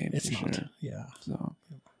American game. It's for not. Sure. Yeah. So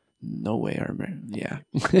no way are American. Yeah.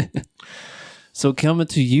 So coming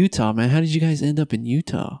to Utah, man, how did you guys end up in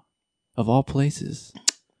Utah, of all places?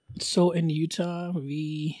 So in Utah,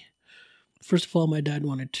 first of all, my dad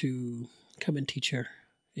wanted to come and teach here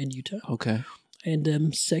in Utah, Okay.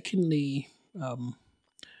 and secondly,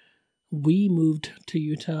 we moved to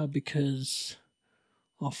Utah because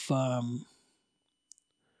of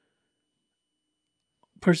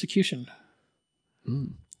persecution,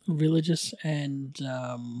 Mm. religious and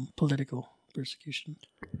political persecution.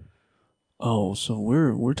 Oh, so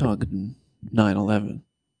we're talking 9/11.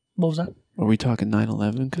 What was that? Are we talking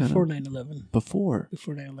 9/11 kind Before of? 9/11. Before.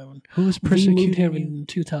 Before 9/11. Who was We moved here persecuting you? in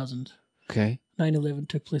 2000. Okay. 9/11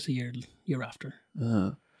 took place a year after.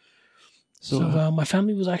 So, So my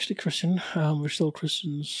family was actually Christian. We're still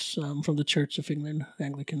Christians from the Church of England,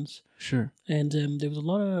 Anglicans. sure. And there was a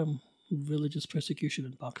lot of religious persecution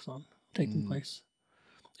in Pakistan taking place.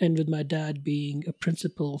 And with my dad being a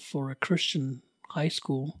principal for a Christian high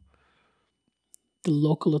school, the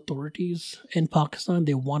local authorities in Pakistan,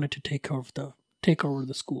 they wanted to take over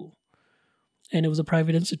the school. And it was a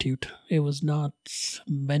private institute. It was not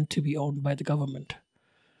meant to be owned by the government.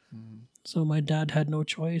 So my dad had no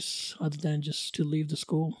choice other than just to leave the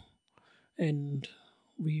school, and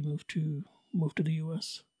we moved to the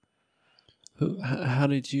U.S. How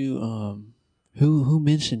did you who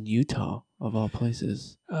mentioned Utah of all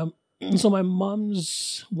places? So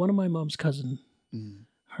one of my mom's cousin,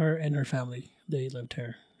 her and her family, they lived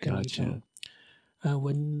here in Gotcha. Utah.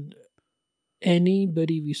 When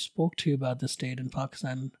anybody we spoke to about the state in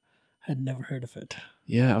Pakistan had never heard of it.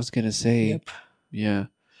 Yeah, I was gonna say. Yep. Yeah.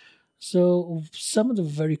 So some of the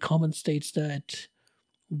very common states that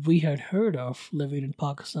we had heard of living in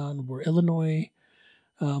Pakistan were Illinois,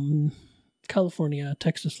 California,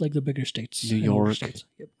 Texas, like the bigger states. New and older York. states.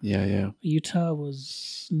 Yep. Yeah. Utah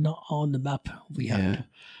was not on the map we had.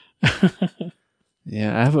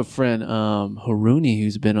 Yeah, I have a friend, Haruni,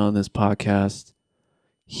 who's been on this podcast.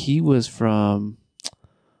 He was from,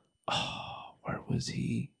 where was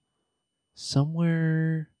he?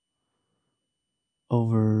 Somewhere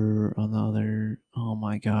over on the other, oh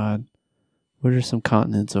my God. What are some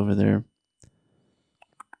continents over there?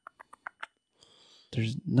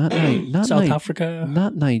 There's not South Africa.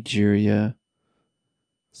 not Nigeria,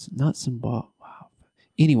 not Zimbabwe. Wow.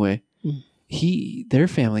 Anyway, their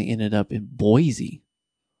family ended up in Boise,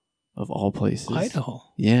 of all places. Idaho.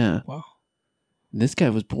 Yeah. Wow. This guy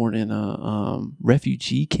was born in a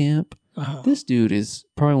refugee camp. Uh-huh. This dude is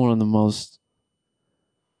probably one of the most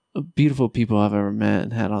beautiful people I've ever met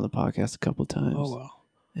and had on the podcast a couple times. Oh, wow.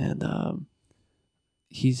 And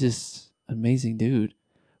he's just an amazing dude.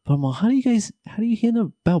 But I'm like, how do you hear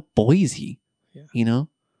about Boise? Yeah. You know,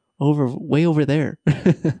 way over there.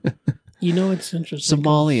 You know, it's interesting.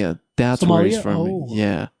 Somalia. That's where he's Somalia? from. Oh.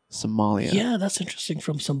 Yeah, Somalia. Yeah, that's interesting.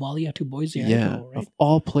 From Somalia to Boise, Yeah, Idaho, right? of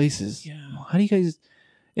all places. Yeah. How do you guys?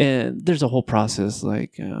 And there's a whole process,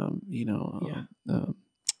 like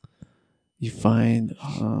you find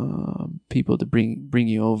people to bring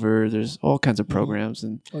you over. There's all kinds of programs,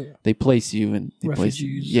 and they place you and they Refugees. place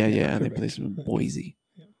you. And they correct. place you in Boise.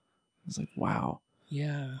 Yeah. It's like, wow.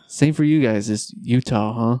 Yeah. Same for you guys. It's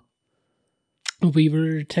Utah, huh? We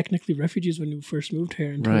were technically refugees when we first moved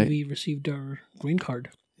here until Right. we received our green card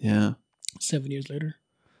Yeah. 7 years later.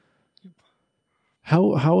 How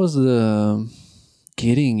was the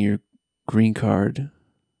getting your green card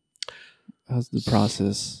How's the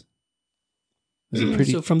process? Is it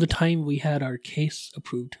pretty? So from the time we had our case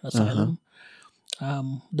approved asylum,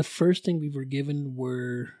 the first thing we were given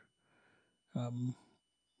were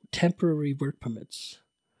temporary work permits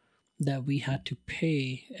that we had to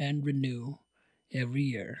pay and renew every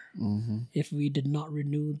year. If we did not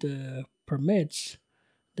renew the permits,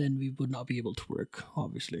 then we would not be able to work,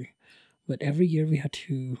 obviously. But every year we had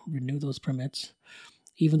to renew those permits.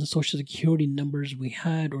 Even the social security numbers we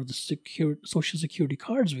had, or the social security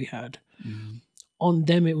cards we had, on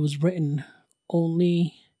them it was written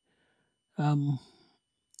only,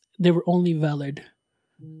 they were only valid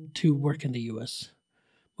to work in the U.S.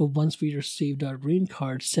 But once we received our green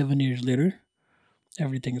card 7 years later,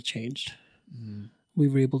 everything has changed. We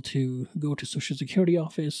were able to go to Social Security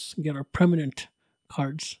office, get our permanent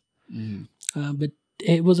cards. But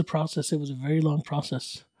it was a process. It was a very long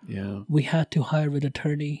process. Yeah. We had to hire an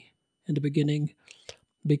attorney in the beginning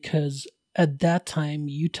because at that time,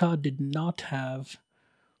 Utah did not have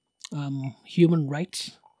human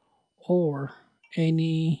rights or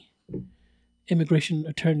any immigration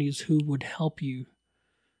attorneys who would help you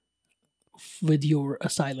with your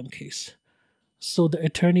asylum case. So the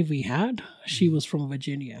attorney we had, she was from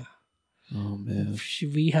Virginia. Oh, man.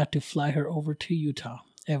 We had to fly her over to Utah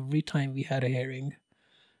every time we had a hearing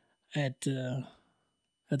at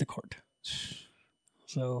the court.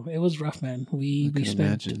 So it was rough, man. We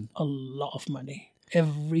spent a lot of money.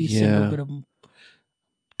 Every single bit of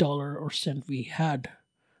dollar or cent we had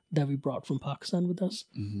that we brought from Pakistan with us,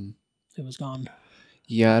 it was gone.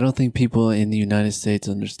 Yeah, I don't think people in the United States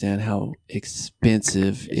understand how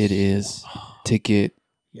expensive it is to get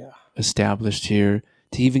established here,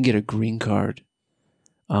 to even get a green card.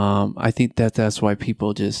 I think that's why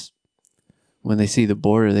people just, when they see the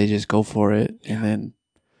border, they just go for it and then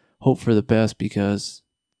hope for the best, because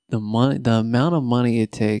the amount of money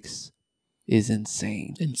it takes is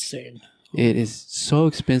insane. It is so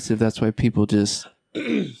expensive. That's why people just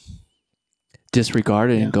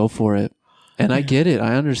disregard it and go for it. And I get it.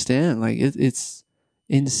 I understand. Like it's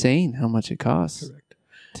insane how much it costs. Correct.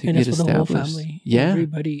 To and get it's for established. The whole family. Yeah.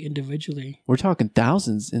 Everybody individually. We're talking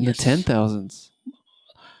thousands in the 10,000s.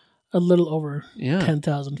 A little over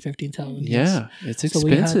 10,000, 15,000. Yeah, it's expensive. So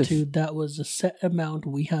we had to, that was a set amount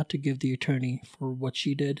we had to give the attorney for what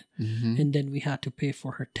she did. And then we had to pay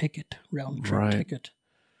for her ticket, round trip ticket.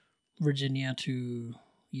 Virginia to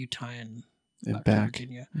Utah and back to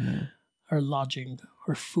Virginia. Yeah. Her lodging,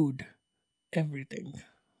 her food, everything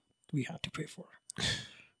we had to pay for.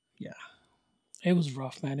 Yeah. It was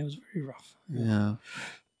rough, man. It was very rough. Yeah.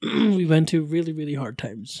 We went to really, really hard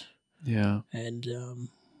times. Yeah. And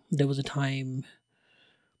there was a time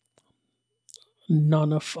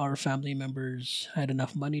none of our family members had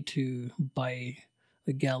enough money to buy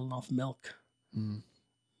a gallon of milk.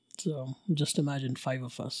 So just imagine 5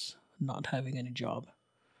 of us not having any job,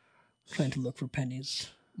 trying to look for pennies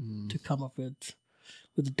to come up with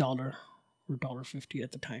 $1 or $1.50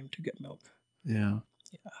 at the time to get milk. Yeah.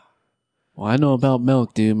 Well, I know about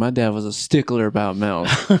milk, dude. My dad was a stickler about milk.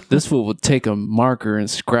 This fool would take a marker and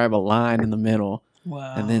scribe a line in the middle.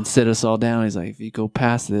 Wow. And then sit us all down. He's like, if you go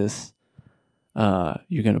past this,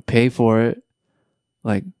 you're going to pay for it,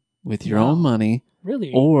 like, with your own money.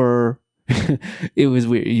 Really? Or it was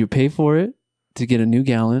weird. You pay for it to get a new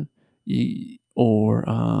gallon, or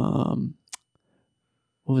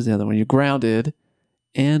what was the other one? You're grounded,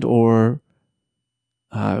 and or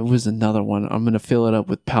it was another one. I'm going to fill it up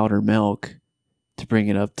with powdered milk to bring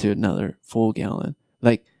it up to another full gallon.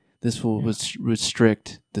 Like, this fool was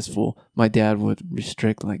restrict. This fool, my dad would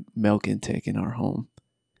restrict like milk intake in our home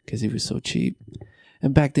because he was so cheap.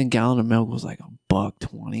 And back then, gallon of milk was like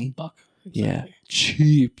 $1.20. Exactly. Yeah,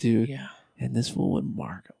 cheap, dude. Yeah. And this fool would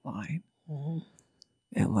mark a line, Mhm.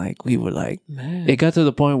 and like we would like. Man. It got to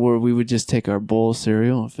the point where we would just take our bowl of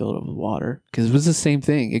cereal and fill it up with water because it was the same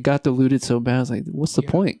thing. It got diluted so bad. I was like, what's the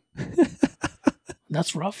point?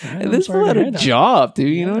 That's rough, man. And this fool had a job,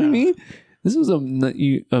 dude. You know what I mean? This was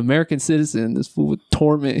an American citizen. This fool would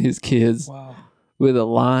torment his kids with a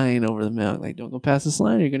line over the milk. Like, don't go past this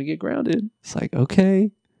line or you're going to get grounded. It's like, okay.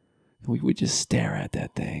 We would just stare at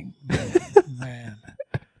that thing. Man.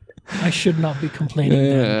 I should not be complaining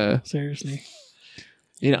then. Seriously.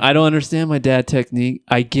 You know, I don't understand my dad technique.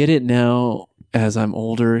 I get it now as I'm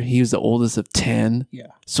older. He was the oldest of 10. Yeah.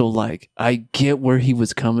 So, like, I get where he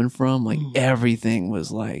was coming from. Like, everything was,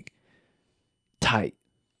 like, tight.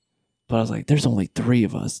 But I was like, there's only 3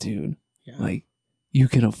 of us, dude. Yeah. Like, you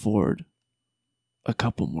can afford a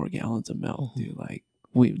couple more gallons of milk, dude. Like,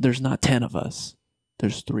 there's not 10 of us.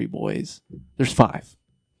 There's 3 boys. There's 5.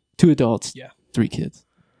 2 adults. 3 kids.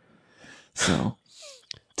 So,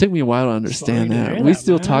 Took me a while to understand Sorry to that. hear We that,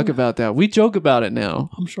 still talk man. about that. We joke about it now.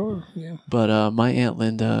 I'm sure. Yeah. But my Aunt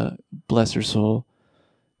Linda, bless her soul,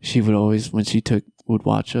 she would always, when she would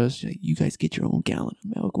watch us, she'd like, you guys get your own gallon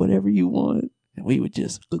of milk, whatever you want. And we would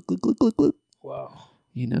just look. Wow.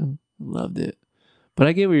 You know, loved it. But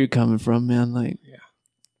I get where you're coming from, man. Like, Yeah.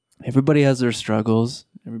 everybody has their struggles.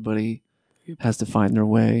 Everybody Yep. has to find their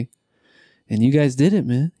way. And you guys did it,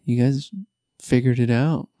 man. You guys figured it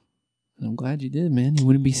out. And I'm glad you did, man. You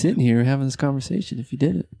wouldn't be sitting here having this conversation if you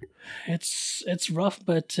didn't. It's rough,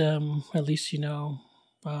 but at least it's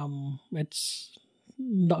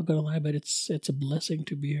not gonna lie, but it's a blessing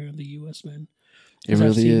to be here in the U.S., man. It really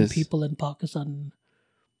I've seen is. people in Pakistan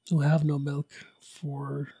who have no milk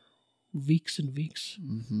for weeks and weeks.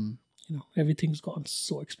 Mm-hmm. You know, everything's gotten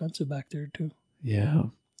so expensive back there too. Yeah.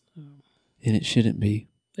 And it shouldn't be.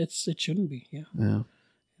 It shouldn't be. Yeah. Yeah.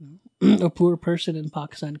 A poor person in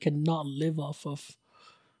Pakistan cannot live off of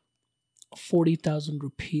 40,000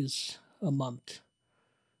 rupees a month.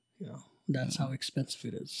 You know, that's how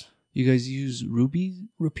expensive it is. You guys use rupees?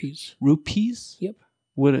 Rupees. Rupees? Yep.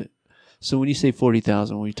 So when you say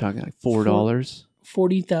 40,000, what are you talking like $4?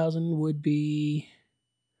 40,000 would be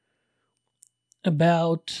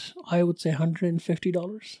about, I would say,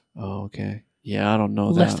 $150. Oh, okay. Yeah, I don't know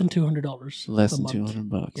Less that. than $200. Less a than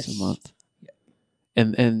month. $200 Yes. a month. Yeah.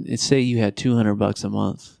 And say you had $200 a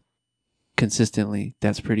month consistently.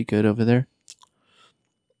 That's pretty good over there.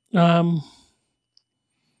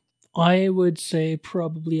 I would say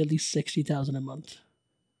probably at least 60,000 a month.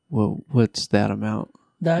 Well, what's that amount?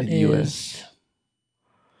 That In is US?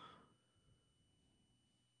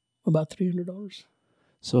 about $300.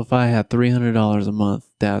 So if I had $300 a month,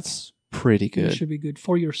 that's pretty It good should be good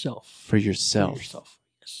for yourself. for yourself.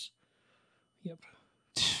 Yes. Yep.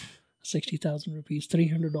 60,000 rupees,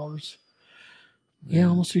 $300. Yeah,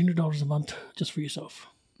 almost $300 a month just for yourself.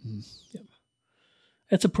 Mm. Yep.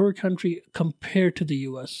 It's a poor country compared to the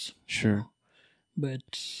U.S. Sure.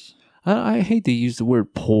 But I hate to use the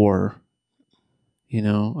word poor. You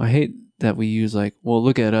know, I hate that we use like, well,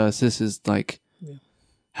 look at us. This is like Yeah.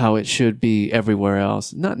 how it should be everywhere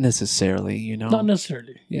else. Not necessarily, you know. not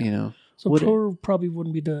necessarily. Yeah. You know. So Would it- poor probably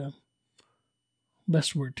wouldn't be the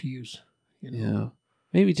best word to use. You know? Yeah.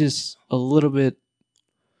 Maybe just a little bit.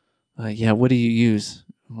 Yeah. What do you use?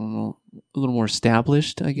 I don't know. A little more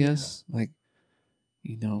established, I guess. Like,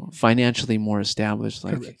 you know, financially more established.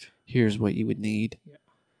 Like, Correct. here's what you would need. Yeah.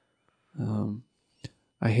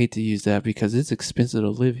 I hate to use that because it's expensive to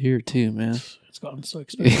live here too, man. It's gotten so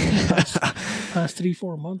expensive in the past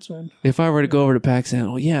 3-4 months, man. If I were to go over to Pakistan,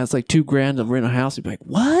 oh yeah, it's like $2,000 to rent a house. You'd be like,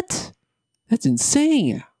 what? That's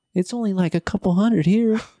insane. It's only like a couple hundred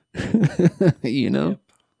here. You know? Yep.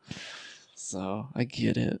 So I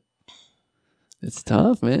get it. It's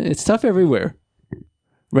tough, man. It's tough everywhere.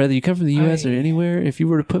 Whether you come from the US or anywhere, if you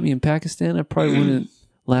were to put me in Pakistan, I probably wouldn't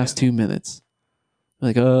last 2 minutes.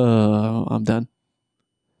 Like, oh, I'm done.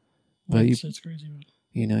 But It's crazy, man.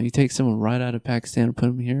 you know, you take someone right out of Pakistan and put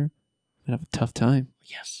them here, they'd have a tough time.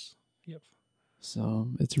 Yes. Yep. So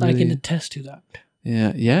it's I really, can attest to that.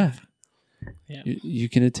 yeah. Yeah. You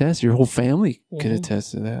can attest. Your whole family could Mhm.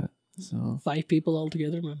 attest to that. So 5 people all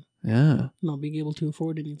together, man. yeah, Not being able to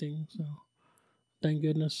afford anything. So thank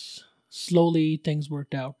goodness. Slowly things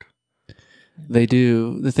worked out. they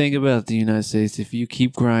do. The thing about the United States, if you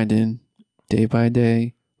keep grinding day by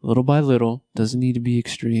day, little by little, doesn't need to be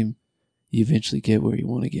extreme, you eventually get where you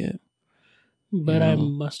want to get. But I know.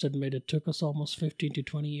 must admit, it took us almost 15 to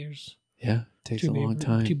 20 years Yeah, it takes a to be long able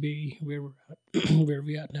time. to be where we're at, where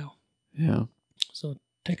we at now. Yeah. So it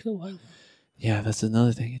takes a while. Yeah, that's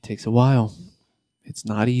another thing. It takes a while. It's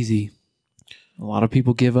not easy. A lot of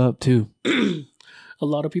people give up too. A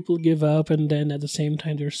lot of people give up, and then at the same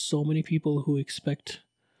time, there's so many people who expect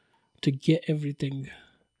to get everything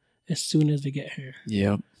as soon as they get here,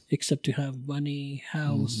 Yep. except to have money,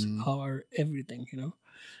 house, Mhm. car, everything. You know,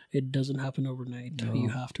 it doesn't happen overnight. No. You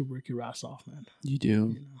have to work your ass off, man. You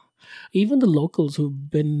do. You know, even the locals who've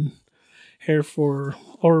been here for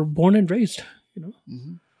or born and raised, you know,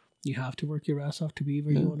 Mm-hmm. you have to work your ass off to be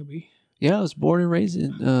where Yeah. you want to be. Yeah, I was born and raised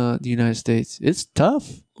in the United States. It's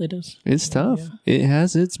tough. It is. It's tough. Yeah. It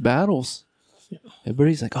has its battles. Yeah.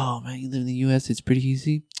 Everybody's like, oh man, you live in the US, it's pretty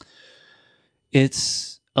easy.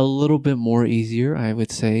 It's a little bit more easier, I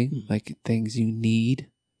would say. Like things you need,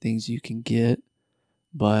 things you can get,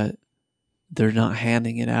 but they're not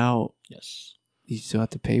handing it out. Yes. You still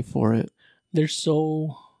have to pay for it. There's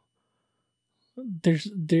still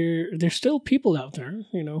people out there,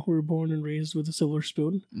 you know, who were born and raised with a silver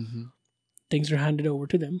spoon. Mm-hmm. Things are handed over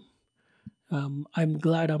to them. I'm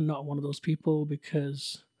glad I'm not one of those people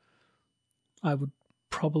because I would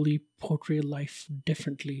probably portray life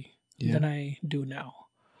differently Yeah. than I do now.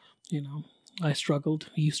 You know, I struggled.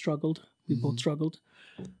 You struggled. We both struggled.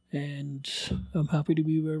 And I'm happy to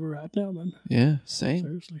be where we're at now, man. Yeah, same.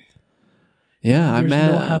 Seriously. Yeah, There's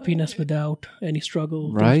I'm no at, happiness without any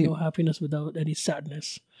struggle. Right. There's no happiness without any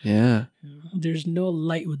sadness. Yeah, There's no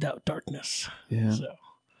light without darkness. yeah, So,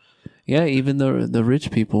 yeah. Even the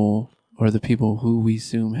rich people or the people who we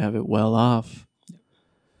assume have it well off.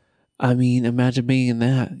 I mean, imagine being in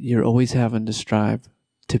that. You're always having to strive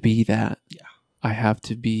to be that. yeah. I have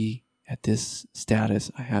to be at this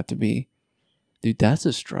status. I have to be, dude. That's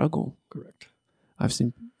a struggle. Correct.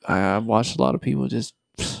 I've watched a lot of people just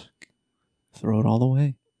throw it all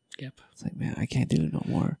away. Yep. It's like, man, I can't do it no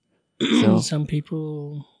more. So Some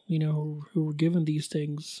people, you know, who were given these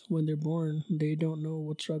things when they're born, they don't know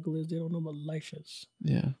what struggle is. They don't know what life is.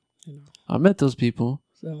 yeah, You know. I met those people.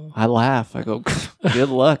 So I laugh. I go, good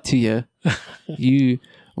luck to you.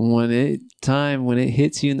 When it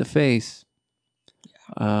hits you in the face,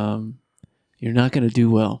 you're not going to do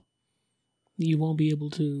well. you won't be able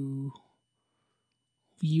to.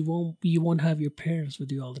 You won't have your parents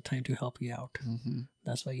with you all the time to help you out. Mm-hmm.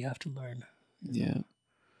 That's why you have to learn. Yeah.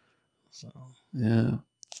 So Yeah.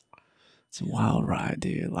 It's a wild ride,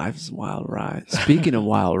 dude. Life is a wild ride. Speaking of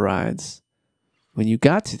wild rides, when you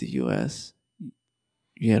got to the U.S.,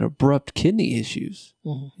 you had abrupt kidney issues.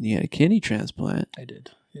 mhm, And you had a kidney transplant. I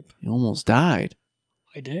did. Yep, You almost died.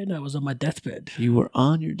 I did. I was on my deathbed. You were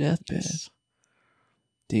on your deathbed. Yes.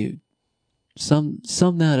 Dude, sum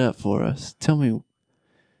that up for us. Tell me.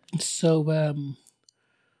 So a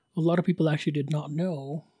lot of people actually did not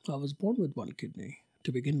know I was born with one kidney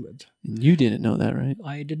to begin with. You didn't know that, right?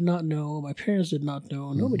 I did not know. My parents did not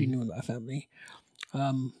know. Nobody knew in my family.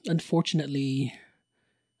 Unfortunately,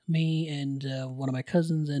 me and one of my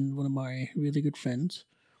cousins and one of my really good friends,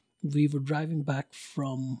 we were driving back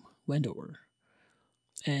from Wendover,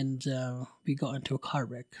 and we got into a car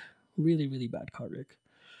wreck. Really, really bad car wreck.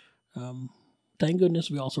 Thank goodness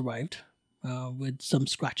we all survived with some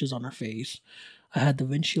scratches on our face. I had the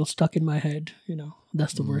windshield stuck in my head. You know,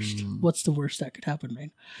 that's the worst. What's the worst that could happen,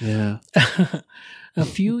 right? Yeah. A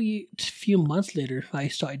few months later, I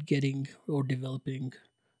started getting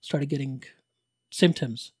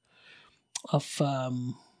symptoms of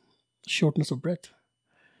shortness of breath,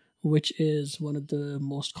 which is one of the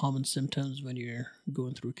most common symptoms when you're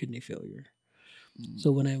going through kidney failure.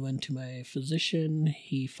 So when I went to my physician,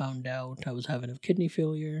 he found out I was having a kidney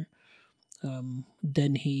failure.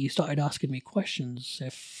 Then he started asking me questions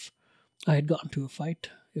if I had gotten into a fight,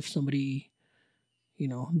 if somebody, you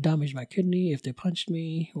know, damaged my kidney, if they punched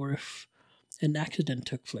me, or if an accident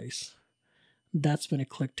took place. That's when it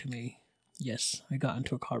clicked to me. Yes, I got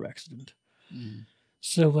into a car accident.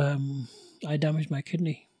 So I damaged my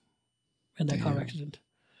kidney in that car accident.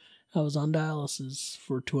 I was on dialysis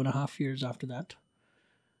for 2.5 years after that.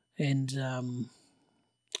 And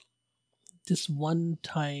this one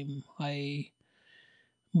time,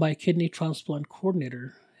 my kidney transplant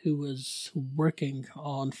coordinator, who was working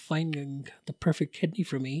on finding the perfect kidney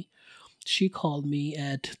for me, she called me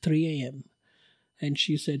at 3 a.m. and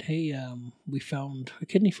she said, "Hey, we found a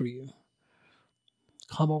kidney for you.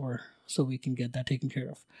 Come over so we can get that taken care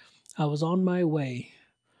of." I was on my way,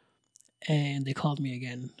 and they called me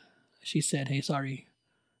again. She said, "Hey, sorry,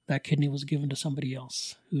 that kidney was given to somebody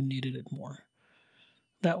else who needed it more."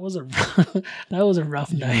 That was a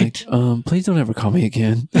rough night. Like, please don't ever call me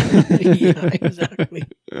again. Yeah, exactly.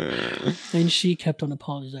 And she kept on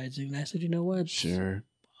apologizing, and I said, "You know what? Sure.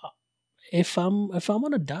 If I'm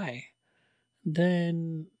gonna die,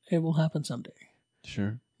 then it will happen someday.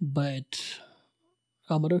 Sure. But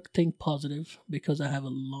I'm gonna think positive because I have a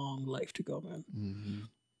long life to go, man." Mm-hmm.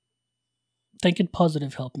 Thinking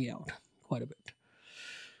positive helped me out quite a bit.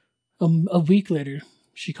 A week later,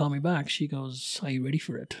 she called me back. She goes, "Are you ready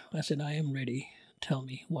for it?" I said, "I am ready. Tell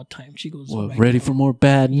me what time." She goes, Well, "Right ready now." for more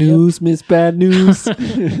bad news, Miss Bad News?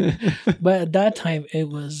 But at that time, it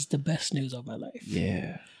was the best news of my life.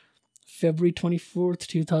 Yeah. February 24th,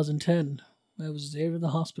 2010, I was there in the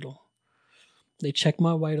hospital. They checked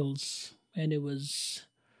my vitals, and it was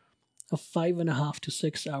a 5.5 to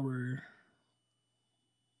 6 hour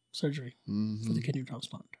surgery for the kidney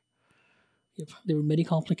transplant. Yep. There were many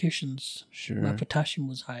complications. Sure. My potassium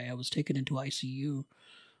was high. I was taken into ICU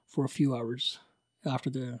for a few hours after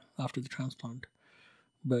the transplant,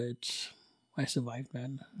 but I survived,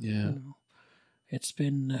 man. Yeah. You know, it's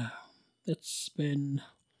been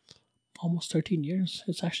almost 13 years.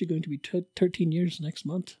 It's actually going to be 13 years next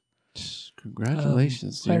month.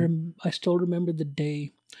 Congratulations, dude. I still remember the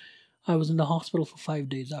day. I was in the hospital for 5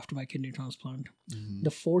 days after my kidney transplant. Mm-hmm.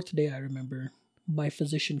 The fourth day, I remember my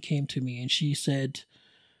physician came to me and she said,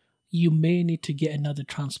 you may need to get another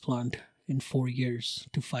transplant in 4 years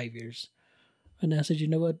to 5 years. And I said, you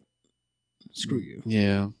know what? Screw you.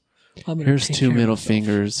 Yeah. I'm gonna Here's take 2 care of middle myself.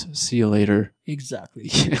 fingers. See you later. Exactly.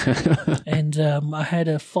 And I had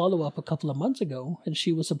a follow-up a couple of months ago, and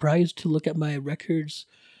she was surprised to look at my records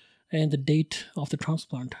and the date of the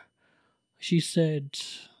transplant. She said,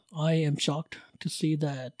 I am shocked to see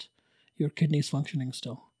that your kidney is functioning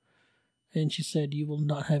still. And she said, you will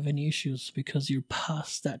not have any issues because you're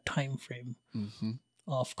past that time frame Mm-hmm.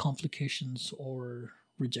 of complications or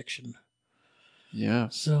rejection. Yeah.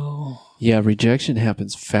 So, Yeah, rejection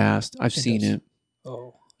happens fast. I've seen does. it.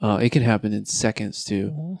 oh, It can happen in seconds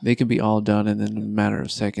too. Mhm. They can be all done in a matter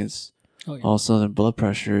of seconds. oh yeah. All of a sudden, blood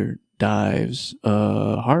pressure dives,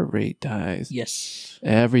 heart rate dives. Yes.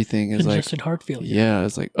 Everything is like, Congested heart failure. yeah,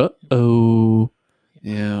 it's like, uh-oh.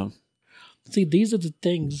 Yeah. See, these are the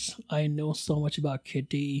things I know so much about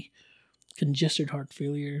kidney, congested heart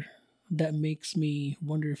failure, that makes me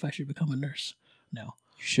wonder if I should become a nurse now.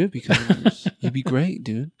 You should become a nurse. You'd be great,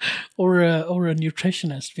 dude. Or a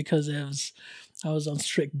nutritionist, because I was on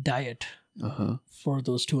strict diet Uh-huh. for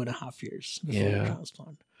those 2.5 years before the Yeah.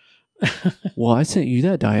 transplant. Well, I sent you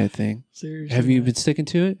that diet thing. Seriously. Have you been sticking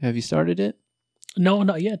to it? Have you started it? No,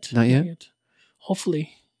 not yet. Not yet?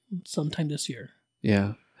 Hopefully, sometime this year.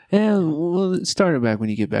 Yeah. And we'll start it back when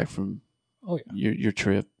you get back from Oh yeah, your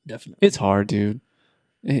trip. definitely. It's hard, dude.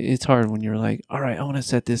 It's hard when you're like, all right, I want to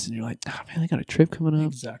set this, and you're like, oh man, I got a trip coming up.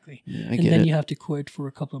 Exactly. Yeah, I And get then it. you have to quit for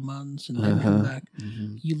a couple of months and then come back.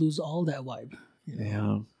 Mhm. You lose all that vibe. you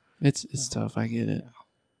know? Yeah, it's tough. I get it,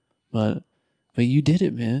 but you did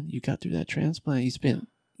it, man. You got through that transplant. You spent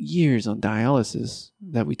years on dialysis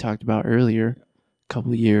that we talked about earlier, a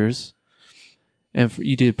couple of years, and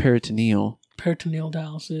you did peritoneal. Peritoneal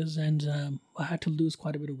dialysis, and I had to lose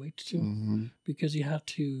quite a bit of weight too, Mm-hmm. because you have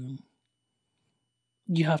to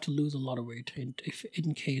lose a lot of weight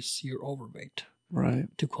in case you're overweight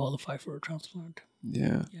Right. to qualify for a transplant.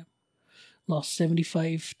 Yeah. Lost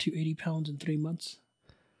 75 to 80 pounds in 3 months.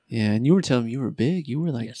 Yeah, and you were telling me you were big. You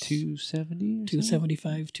were like Yes. 270 or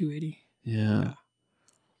 275, 280. Yeah.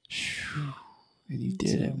 Yeah. And you did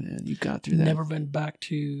So, it, man. You got through that. Never went back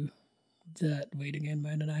to that weight again,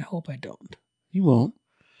 man, and I hope I don't. You won't.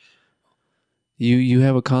 You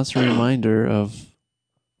have a constant reminder of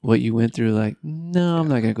what you went through. Like, no, I'm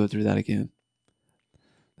not gonna go through that again.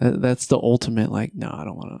 That's the ultimate. Like, no, I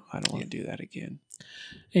don't want to do that again.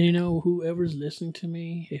 And whoever's listening to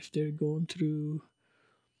me, if they're going through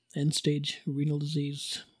end-stage renal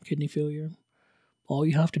disease, kidney failure, all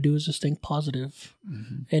you have to do is just think positive.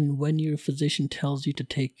 Mm-hmm. And when your physician tells you to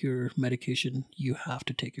take your medication, you have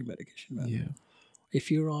to take your medication, man. Yeah. If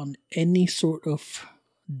you're on any sort of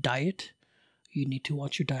diet, you need to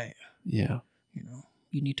watch your diet. Yeah.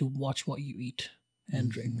 You need to watch what you eat and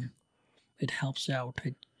drink. It helps out.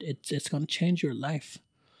 It's going to change your life.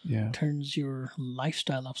 Yeah. Turns your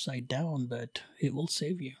lifestyle upside down, but it will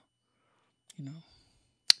save you.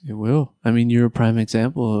 It will. I mean, you're a prime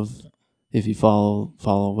example of if you follow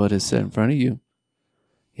what is set in front of you,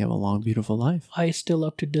 you have a long, beautiful life. I still,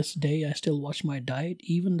 up to this day, I still watch my diet,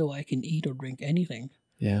 even though I can eat or drink anything.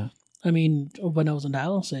 Yeah. I mean, when I was on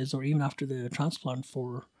dialysis, or even after the transplant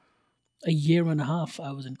for a year and a half,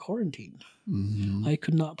 I was in quarantine. Mm-hmm. I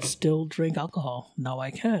could not still drink alcohol. Now I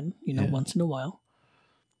can, once in a while.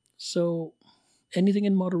 So anything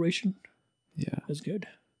in moderation is good.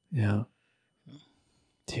 Yeah.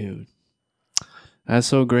 Dude. That's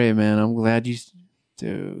so great, man. I'm glad you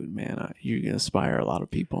you inspire a lot of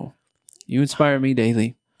people. You inspire me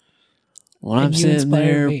daily. When And I'm you sitting inspire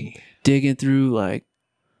there me. digging through, like,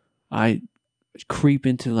 I creep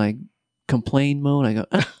into like complain mode. I go,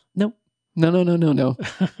 nope. No.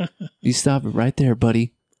 You stop it right there,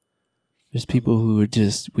 buddy. There's people who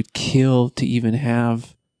would kill to even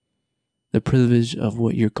have the privilege of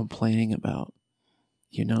what you're complaining about,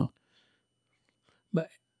 But,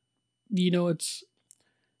 it's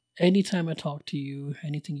anytime I talk to you,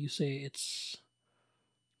 anything you say, it's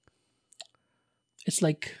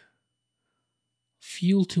like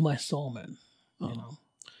fuel to my soul, man.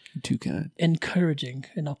 You're too kind. Encouraging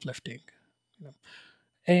and uplifting.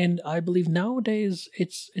 And I believe nowadays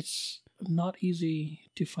it's not easy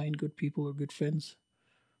to find good people or good friends.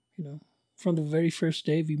 From the very first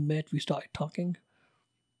day we met, we started talking.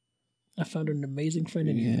 I found an amazing friend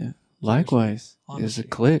in you. Yeah. Likewise. It's a Honestly.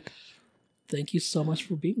 click. Thank you so much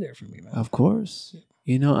for being there for me, man. Of course.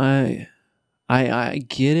 I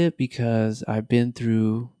get it because I've been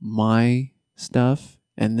through my stuff,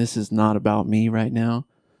 and this is not about me right now,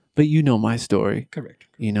 but you know my story. Correct.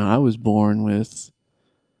 I was born with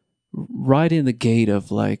right in the gate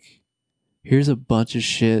of like, here's a bunch of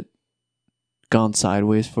shit gone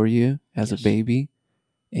sideways for you as a baby,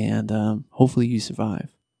 and hopefully you survive.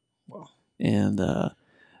 Wow. And I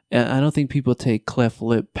don't think people take cleft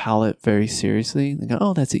lip palate very seriously. They go,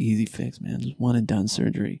 "Oh, that's an easy fix, man. Just one and done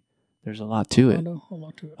surgery." There's a lot to it. No, a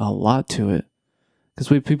lot to it. A lot to it. Because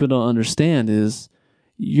what people don't understand is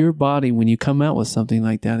your body, when you come out with something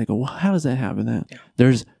like that, they go, "Well, how does that happen?"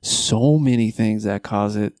 There's so many things that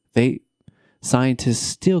cause it. Scientists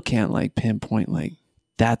still can't like pinpoint like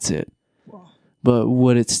that's it. Wow. But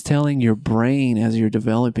what it's telling your brain as you're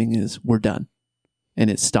developing is we're done, and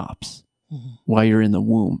it stops while you're in the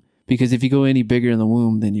womb. Because if you go any bigger in the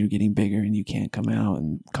womb, then you're getting bigger and you can't come out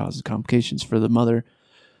and causes complications for the mother.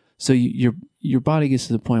 So your body gets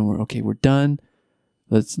to the point where, okay, we're done.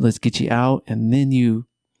 Let's get you out, and then you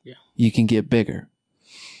can get bigger.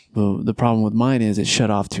 But the problem with mine is it shut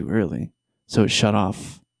off too early. So it shut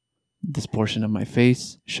off this portion of my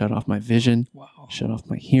face, shut off my vision, shut off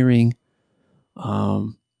my hearing.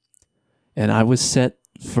 And I was set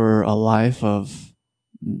for a life of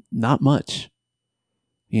not much,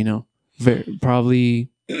 probably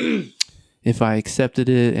if I accepted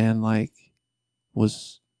it and like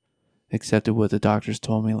was accepted what the doctors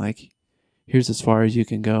told me, like, here's as far as you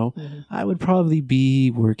can go, I would probably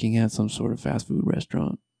be working at some sort of fast food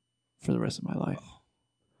restaurant for the rest of my life.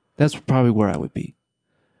 That's probably where I would be.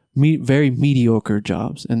 Very mediocre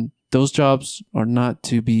jobs. And those jobs are not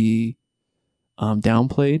to be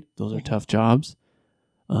downplayed. Those are tough jobs.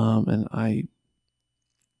 And I'm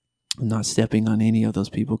not stepping on any of those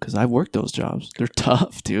people because I've worked those jobs. They're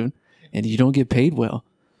tough, dude. And you don't get paid well.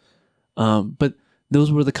 But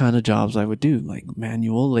those were the kind of jobs I would do, like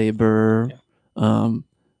manual labor.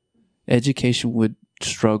 Education would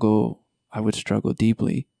struggle. I would struggle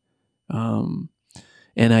deeply. And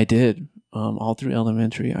I did all through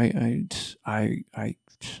elementary. I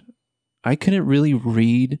couldn't really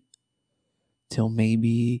read till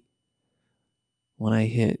maybe when I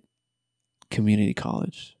hit community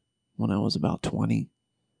college, when I was about 20.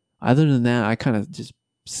 Other than that, I kind of just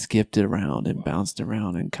skipped it around and bounced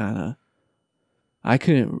around and kind of. I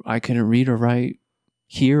couldn't read or write,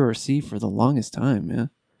 hear or see for the longest time,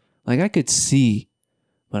 man. Like I could see,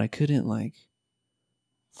 but I couldn't like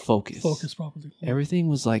focus. Focus properly. Everything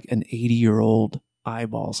was like an 80-year-old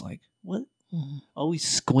eyeballs. Like what? Always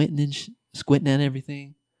squinting at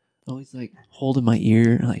everything. Always like holding my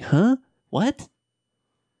ear. Like, huh? What?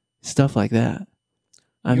 Stuff like that.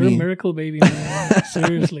 You're a miracle baby, man.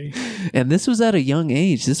 Seriously. And this was at a young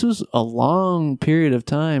age. This was a long period of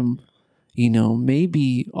time.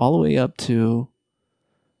 Maybe all the way up to,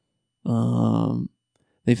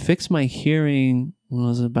 they fixed my hearing when I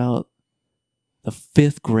was about the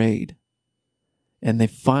 5th grade. And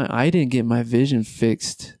I didn't get my vision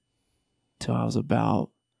fixed till I was about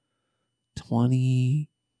 20,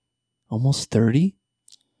 almost 30.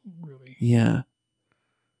 Really? Yeah.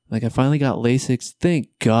 Like I finally got LASIK. Thank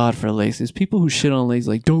God for LASIK. People who shit on LASIK,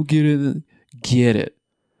 like, don't get it.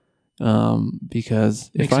 Because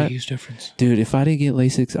makes a huge difference, dude. If I didn't get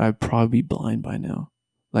LASIK, I'd probably be blind by now.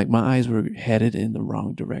 Like my eyes were headed in the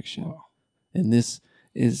wrong direction, and this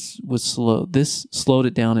was slow. This slowed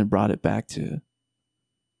it down and brought it back to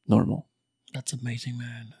normal. That's amazing,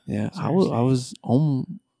 man. Yeah, seriously. I was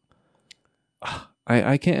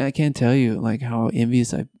I can't tell you like how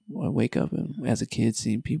envious I wake up and, as a kid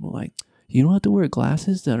seeing people like, you don't have to wear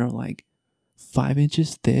glasses that are like 5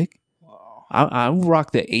 inches thick. I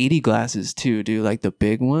rock the 80 glasses too, dude, like the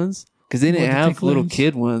big ones. Because they didn't have little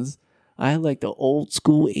kid ones. I had like the old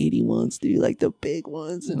school 80 ones, dude, like the big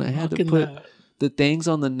ones. And I had to put the things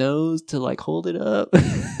on the nose to like hold it up.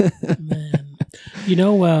 Man.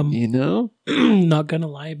 Not gonna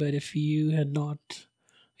lie, but if you had not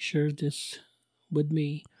shared this with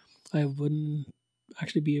me, I wouldn't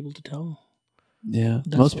actually be able to tell. Yeah,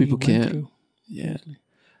 most people can't. Yeah.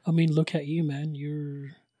 I mean, look at you, man.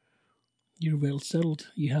 You're well settled.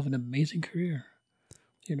 You have an amazing career.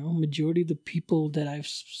 Majority of the people that I've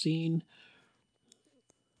seen,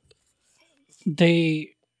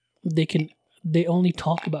 they only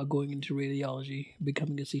talk about going into radiology,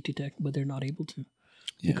 becoming a CT tech, but they're not able to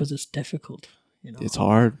because it's difficult. It's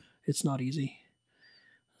hard. It's not easy.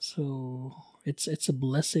 So it's a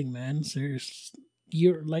blessing, man. Seriously,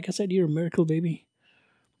 like I said, you're a miracle baby.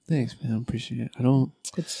 Thanks, man. I appreciate it. I don't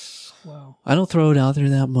throw it out there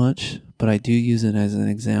that much, but I do use it as an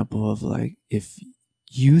example of like, if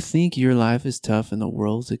you think your life is tough and the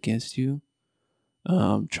world's against you,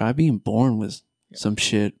 try being born with some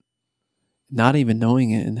shit, not even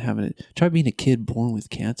knowing it and having it. Try being a kid born with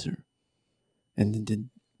cancer and then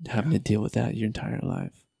having to deal with that your entire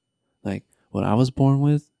life. what I was born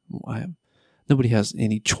with. Nobody has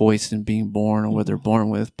any choice in being born or what they're born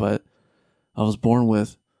with, but I was born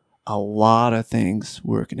with a lot of things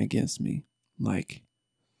working against me. Like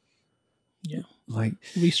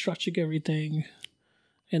restructuring everything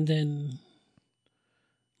and then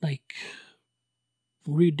like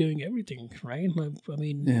redoing everything, right? Like, I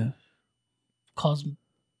mean, cause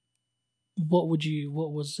what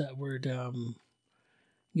was that word?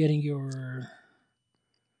 Getting your,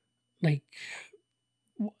 like,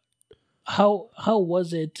 how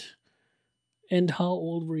was it, and how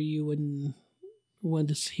old were you when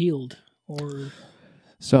this healed, or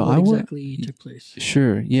so what exactly took place?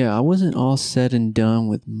 Sure, yeah, I wasn't all said and done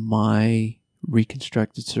with my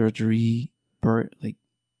reconstructed surgery, like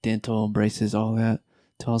dental braces, all that,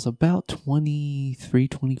 till I was about 23,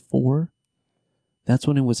 24. That's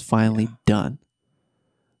when it was finally done.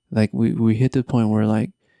 Like we hit the point where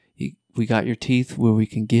like we got your teeth where we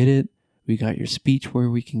can get it. We got your speech where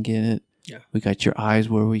we can get it. Yeah. We got your eyes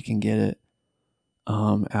where we can get it.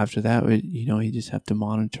 After that, you just have to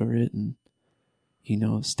monitor it and,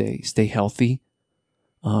 stay healthy.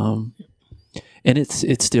 And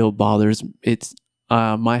it still bothers.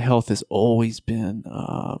 My health has always been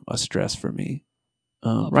a stress for me.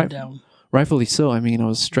 Up and down. Rightfully so. I mean, I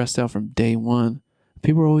was stressed out from day one.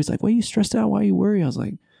 People were always like, "Why are you stressed out? Why are you worried?" I was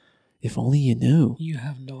like, if only you knew. You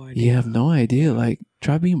have no idea. You have no idea. Like,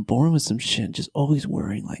 try being born with some shit. Just always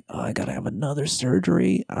worrying, like, oh, I gotta have another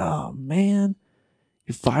surgery. Oh man,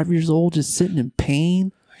 you're 5 years old, just sitting in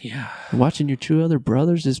pain. Yeah. You're watching your two other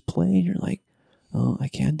brothers just play. And you're like, oh, I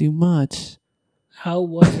can't do much. How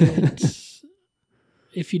was it?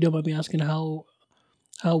 If you don't mind me asking, how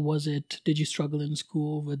was it? Did you struggle in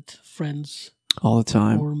school with friends all the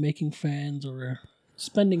time, or making friends, or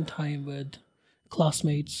spending time with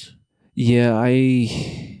classmates? Yeah,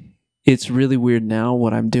 it's really weird now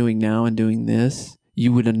what I'm doing now and doing this.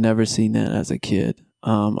 You would have never seen that as a kid.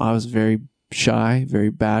 I was very shy, very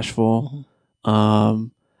bashful. Mm-hmm.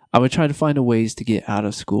 I would try to find ways to get out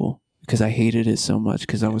of school because I hated it so much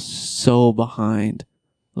because I was so behind,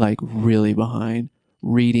 like really behind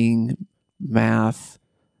reading, math.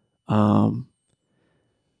 I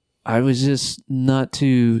was just not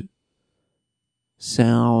to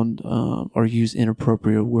sound or use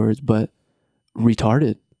inappropriate words, but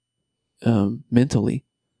retarded mentally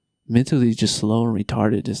just slow and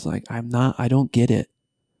retarded. Just like I don't get it.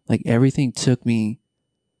 Like everything took me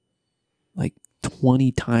like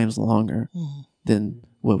 20 times longer than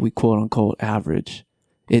what we quote unquote average.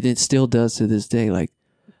 It still does to this day. Like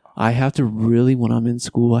I have to really, when I'm in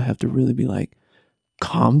school, I have to really be like,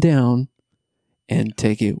 calm down and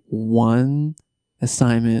take it one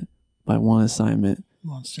assignment by one assignment.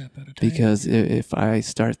 One step at a time. Because if I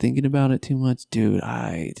start thinking about it too much, dude,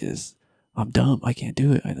 I'm dumb. I can't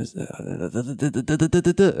do it.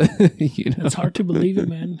 It's hard to believe it,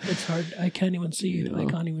 man. It's hard. I can't even see it. I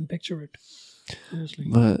can't even picture it. Seriously.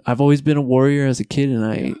 But I've always been a warrior as a kid,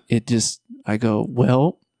 and I go,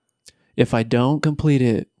 well, if I don't complete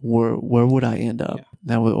it, where would I end up? Yeah.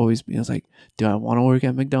 That would always be. I was like, do I want to work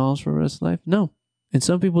at McDonald's for the rest of life? No. And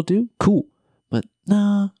some people do. Cool. But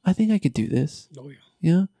nah, I think I could do this. Oh yeah.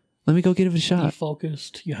 Yeah. Let me go give it a shot. You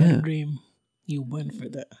focused. You had a dream. You went for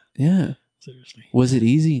that. Yeah. Seriously. Was it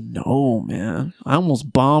easy? No, man. I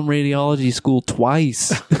almost bombed radiology school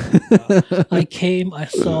twice. I came, I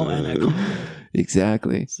saw, and I conquered.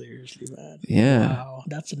 Exactly. Seriously, man. Yeah. Wow.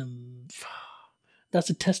 That's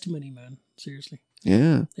a testimony, man. Seriously.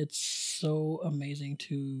 Yeah. It's so amazing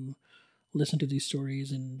to listen to these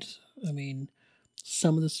stories. And I mean,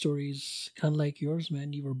 some of the stories, kind of like yours,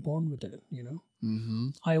 man, you were born with it, Mm-hmm.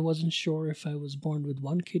 I wasn't sure if I was born with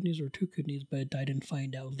one kidneys or two kidneys, but I didn't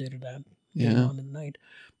find out later on in the night.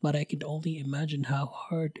 But I could only imagine how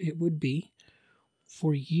hard it would be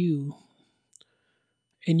for you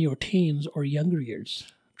in your teens or younger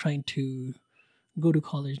years, trying to go to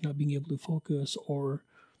college, not being able to focus, or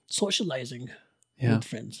socializing with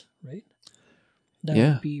friends, right? That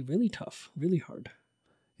would be really tough, really hard.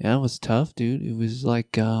 Yeah, it was tough, dude. It was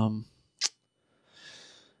like,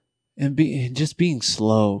 just being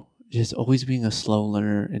slow, just always being a slow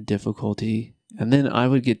learner and difficulty. And then I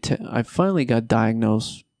would I finally got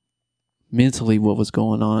diagnosed mentally what was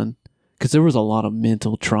going on, because there was a lot of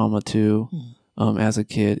mental trauma too, as a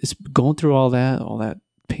kid. It's going through all that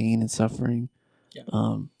pain and suffering.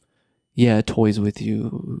 Yeah. It toys with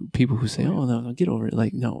you. People who say, "Oh no, get over it."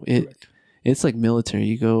 Like, no, it's like military.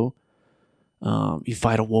 You go, you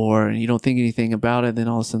fight a war and you don't think anything about it. Then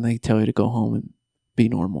all of a sudden they tell you to go home and be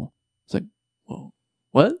normal. It's like, whoa,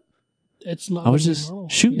 what? It's not. I was just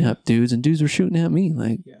shooting at dudes, and dudes were shooting at me.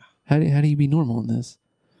 Like, how do you be normal in this?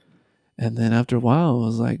 And then after a while, it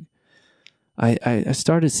was like, I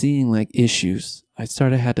started seeing like issues.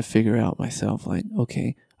 Had to figure out myself, like,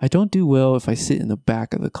 okay, I don't do well if I sit in the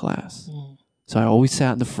back of the class. So I always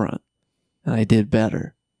sat in the front, and I did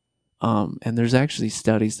better. And there's actually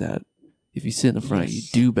studies that if you sit in the front, you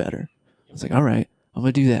do better. I was like, all right, I'm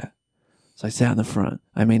going to do that. So I sat in the front.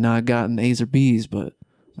 I may not have gotten A's or B's, but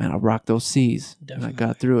man, I rocked those C's. Definitely. And I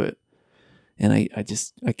got through it. And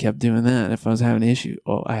I kept doing that. If I was having an issue,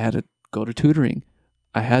 I had to go to tutoring.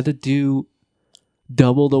 I had to do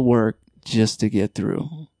double the work just to get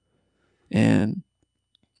through. And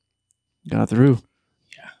got through.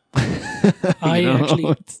 Yeah.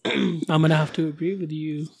 Actually, I'm going to have to agree with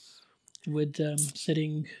you with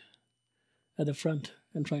sitting at the front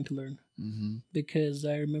and trying to learn. Because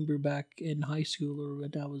I remember back in high school or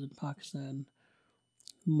when I was in Pakistan,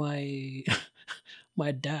 my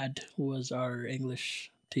dad was our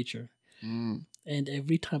English teacher. And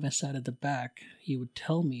every time I sat at the back, he would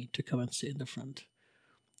tell me to come and sit in the front.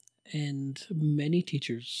 And many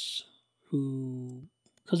teachers who,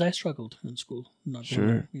 because I struggled in school,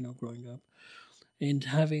 growing up, and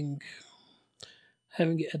having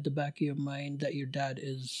it at the back of your mind that your dad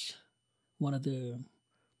is one of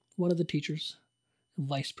the teachers,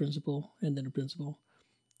 vice principal, and then a principal,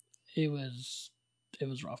 it was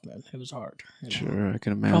rough, man. It was hard. Sure, I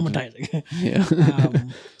can imagine. Traumatizing.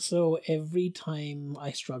 Yeah. So every time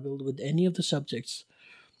I struggled with any of the subjects,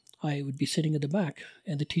 I would be sitting at the back,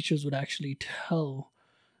 and the teachers would actually tell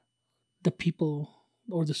the people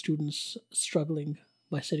or the students struggling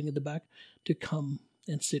by sitting at the back to come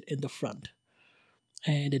and sit in the front.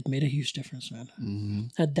 And it made a huge difference,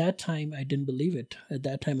 man. At that time, I didn't believe it. At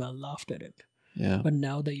that time, I laughed at it. Yeah. But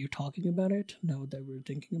now that you're talking about it, now that we're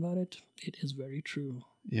thinking about it, it is very true.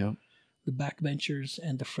 Yeah. The backbenchers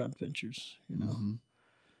and the front benchers,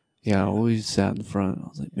 Yeah, I always sat in the front. I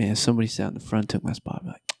was like, man, somebody sat in the front, took my spot. I'm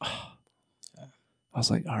like, oh. I was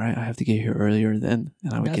like, all right, I have to get here earlier then,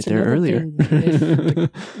 and I would get there earlier.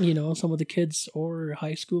 If, some of the kids or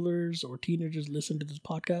high schoolers or teenagers listen to this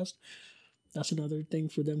podcast, that's another thing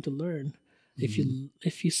for them to learn. If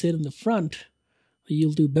you sit in the front,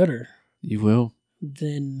 you'll do better. You will.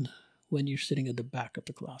 Than when you're sitting at the back of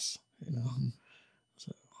the class,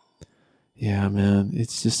 So. Yeah, man,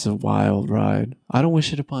 it's just a wild ride. I don't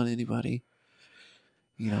wish it upon anybody.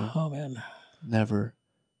 Oh man. Never.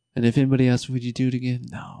 And if anybody asks, would you do it again?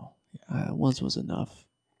 No. Once was enough.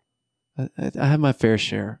 I had my fair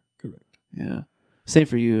share. Correct. Yeah. Same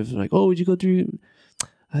for you. If like, oh, would you go through?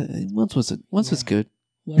 Once was good. Once was good.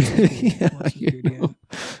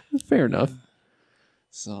 Fair enough.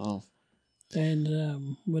 So.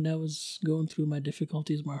 And when I was going through my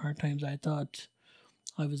difficulties, my hard times, I thought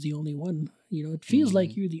I was the only one. It feels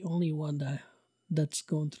like you're the only one that's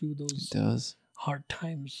going through those hard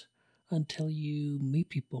times until you meet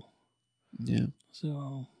people. Yeah.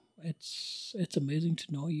 So it's amazing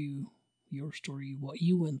to know your story, what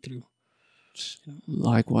you went through.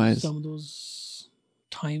 Likewise. Some of those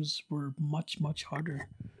times were much, much harder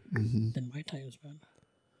than my times, man.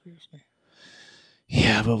 Seriously.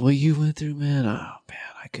 Yeah, but what you went through, man, I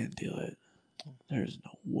couldn't do it. There's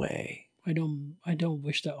no way. I don't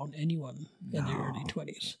wish that on anyone in their early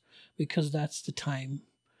 20s, because that's the time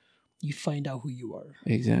you find out who you are.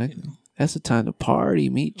 Exactly. That's the time to party,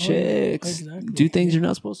 meet chicks, do things you're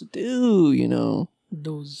not supposed to do,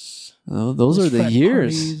 Those are the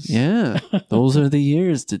years. Parties. Yeah. Those are the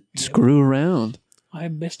years to screw around. I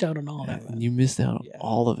missed out on all that, man. You missed out on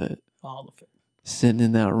all of it. All of it. Sitting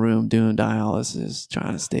in that room doing dialysis,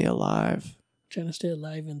 trying to stay alive. Trying to stay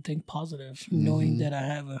alive and think positive, knowing that I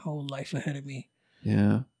have a whole life ahead of me.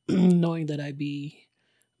 Yeah. Knowing that I'd be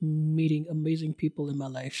meeting amazing people in my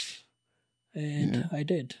life. And I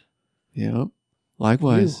did. Yep.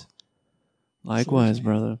 Likewise. Likewise,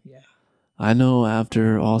 brother. Yeah. I know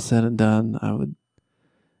after all said and done, I would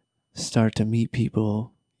start to meet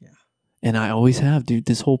people. Yeah. And I always have, dude.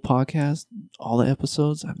 This whole podcast, all the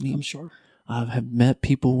episodes, I'm sure. I have met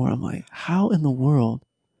people where I'm like, how in the world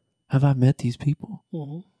have I met these people?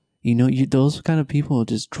 Those kind of people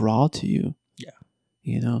just draw to you.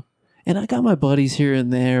 Yeah. And I got my buddies here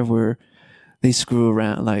and there where they screw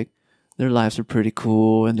around. Like, their lives are pretty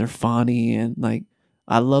cool and they're funny. And, like,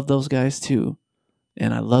 I love those guys too.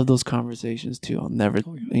 And I love those conversations too. I'll never,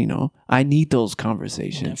 I need those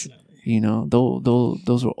conversations. Definitely.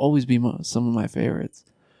 Those will always be some of my favorites.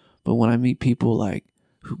 But when I meet people, like,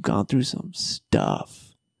 who've gone through some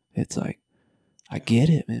stuff, it's like, I get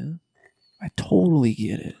it, man. I totally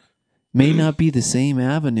get it. May not be the same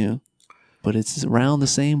avenue, but it's around the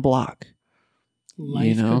same block.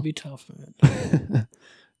 Life could be tough, man.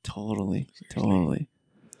 Totally.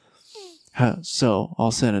 So,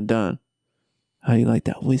 all said and done, how you like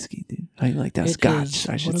that whiskey, dude? How you like that It scotch, is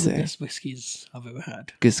I should one of the say. best whiskeys I've ever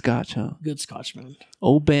had. Good scotch, huh? Good Scotch, man.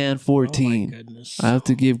 Old Band Oh 14. my goodness. I have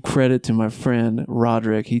to give credit to my friend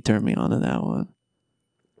Roderick. He turned me on to that one.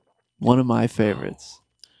 One of my favorites.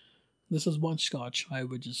 This is one Scotch I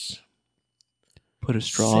would just Put a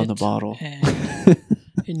straw in the sit bottle. and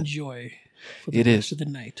enjoy for the It rest is. of the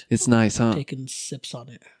night. It's nice, huh? Taking sips on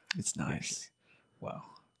it. It's nice. Wow.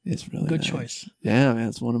 It's really Good nice. choice. Yeah, man,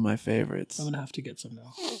 it's one of my favorites. I'm gonna have to get some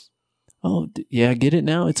now. Oh, yeah, get it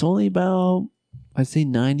now. It's only about, I'd say,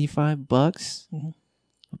 $95. Mhm.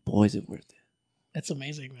 But boy, is it worth it. That's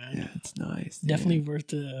amazing, man. Yeah, it's nice. Definitely worth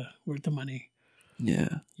the money.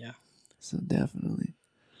 Yeah. Yeah. So definitely.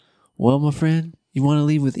 Well, my friend, you want to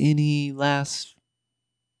leave with any last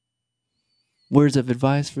words of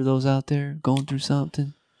advice for those out there going through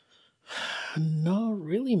something? No,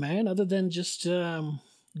 really, man. Other than just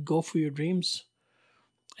go for your dreams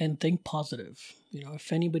and think positive. You know,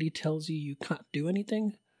 if anybody tells you you can't do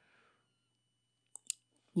anything,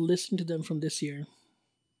 listen to them from this year.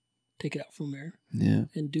 Take it out from there Yeah.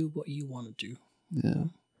 and do what you want to do. Yeah.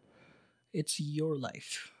 It's your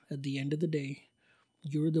life. At the end of the day,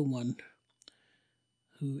 you're the one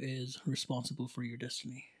who is responsible for your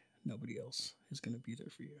destiny. Nobody else is going to be there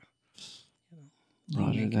for you. You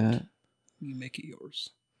Roger make that. it. You make it yours.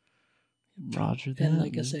 Roger that. And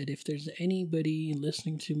like I man. said, if there's anybody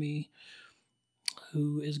listening to me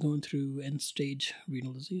who is going through end stage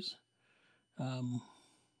renal disease,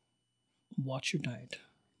 watch your diet.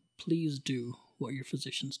 Please do what your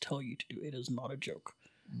physicians tell you to do. It is not a joke.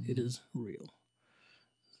 It is real.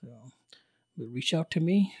 So, but reach out to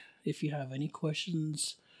me if you have any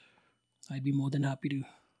questions. I'd be more than happy to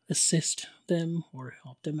assist them or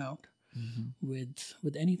help them out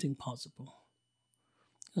with anything possible.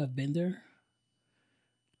 I've been there.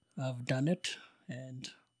 I've done it, and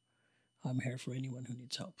I'm here for anyone who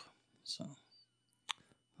needs help. So,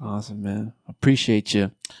 Awesome, man. Appreciate you.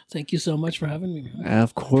 thank you so much for having me, man.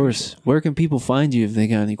 Of course. Where can people find you if they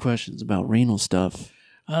got any questions about renal stuff?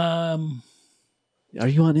 Are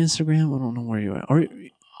you on Instagram? I don't know where you are.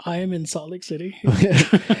 I am in Salt Lake City.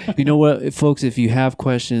 You know what, folks? If you have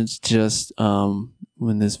questions, just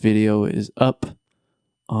when this video is up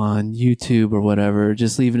on YouTube or whatever,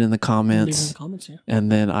 just leave it in the comments. Leave it in the comments, yeah.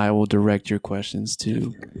 And then I will direct your questions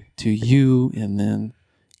to you, and then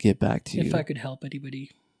get back to you. If I could help anybody,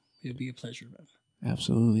 it would be a pleasure, man.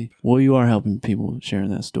 Absolutely. Well, you are helping people sharing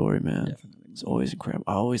that story, man. Definitely. It's always incredible.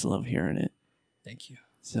 I always love hearing it. Thank you.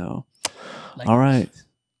 So, Likewise. all right.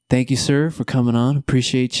 Thank you, sir, for coming on.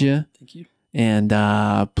 Appreciate you. Thank you. And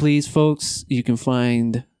please, folks, you can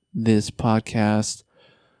find this podcast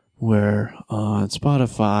where on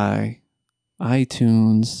Spotify,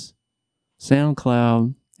 iTunes,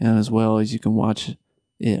 SoundCloud, and as well as you can watch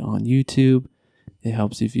it on YouTube. It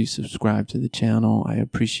helps if you subscribe to the channel. I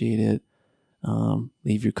appreciate it.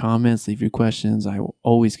 Leave your comments, leave your questions. I will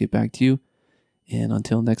always get back to you. And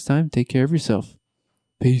until next time, take care of yourself.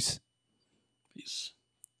 Peace. Peace.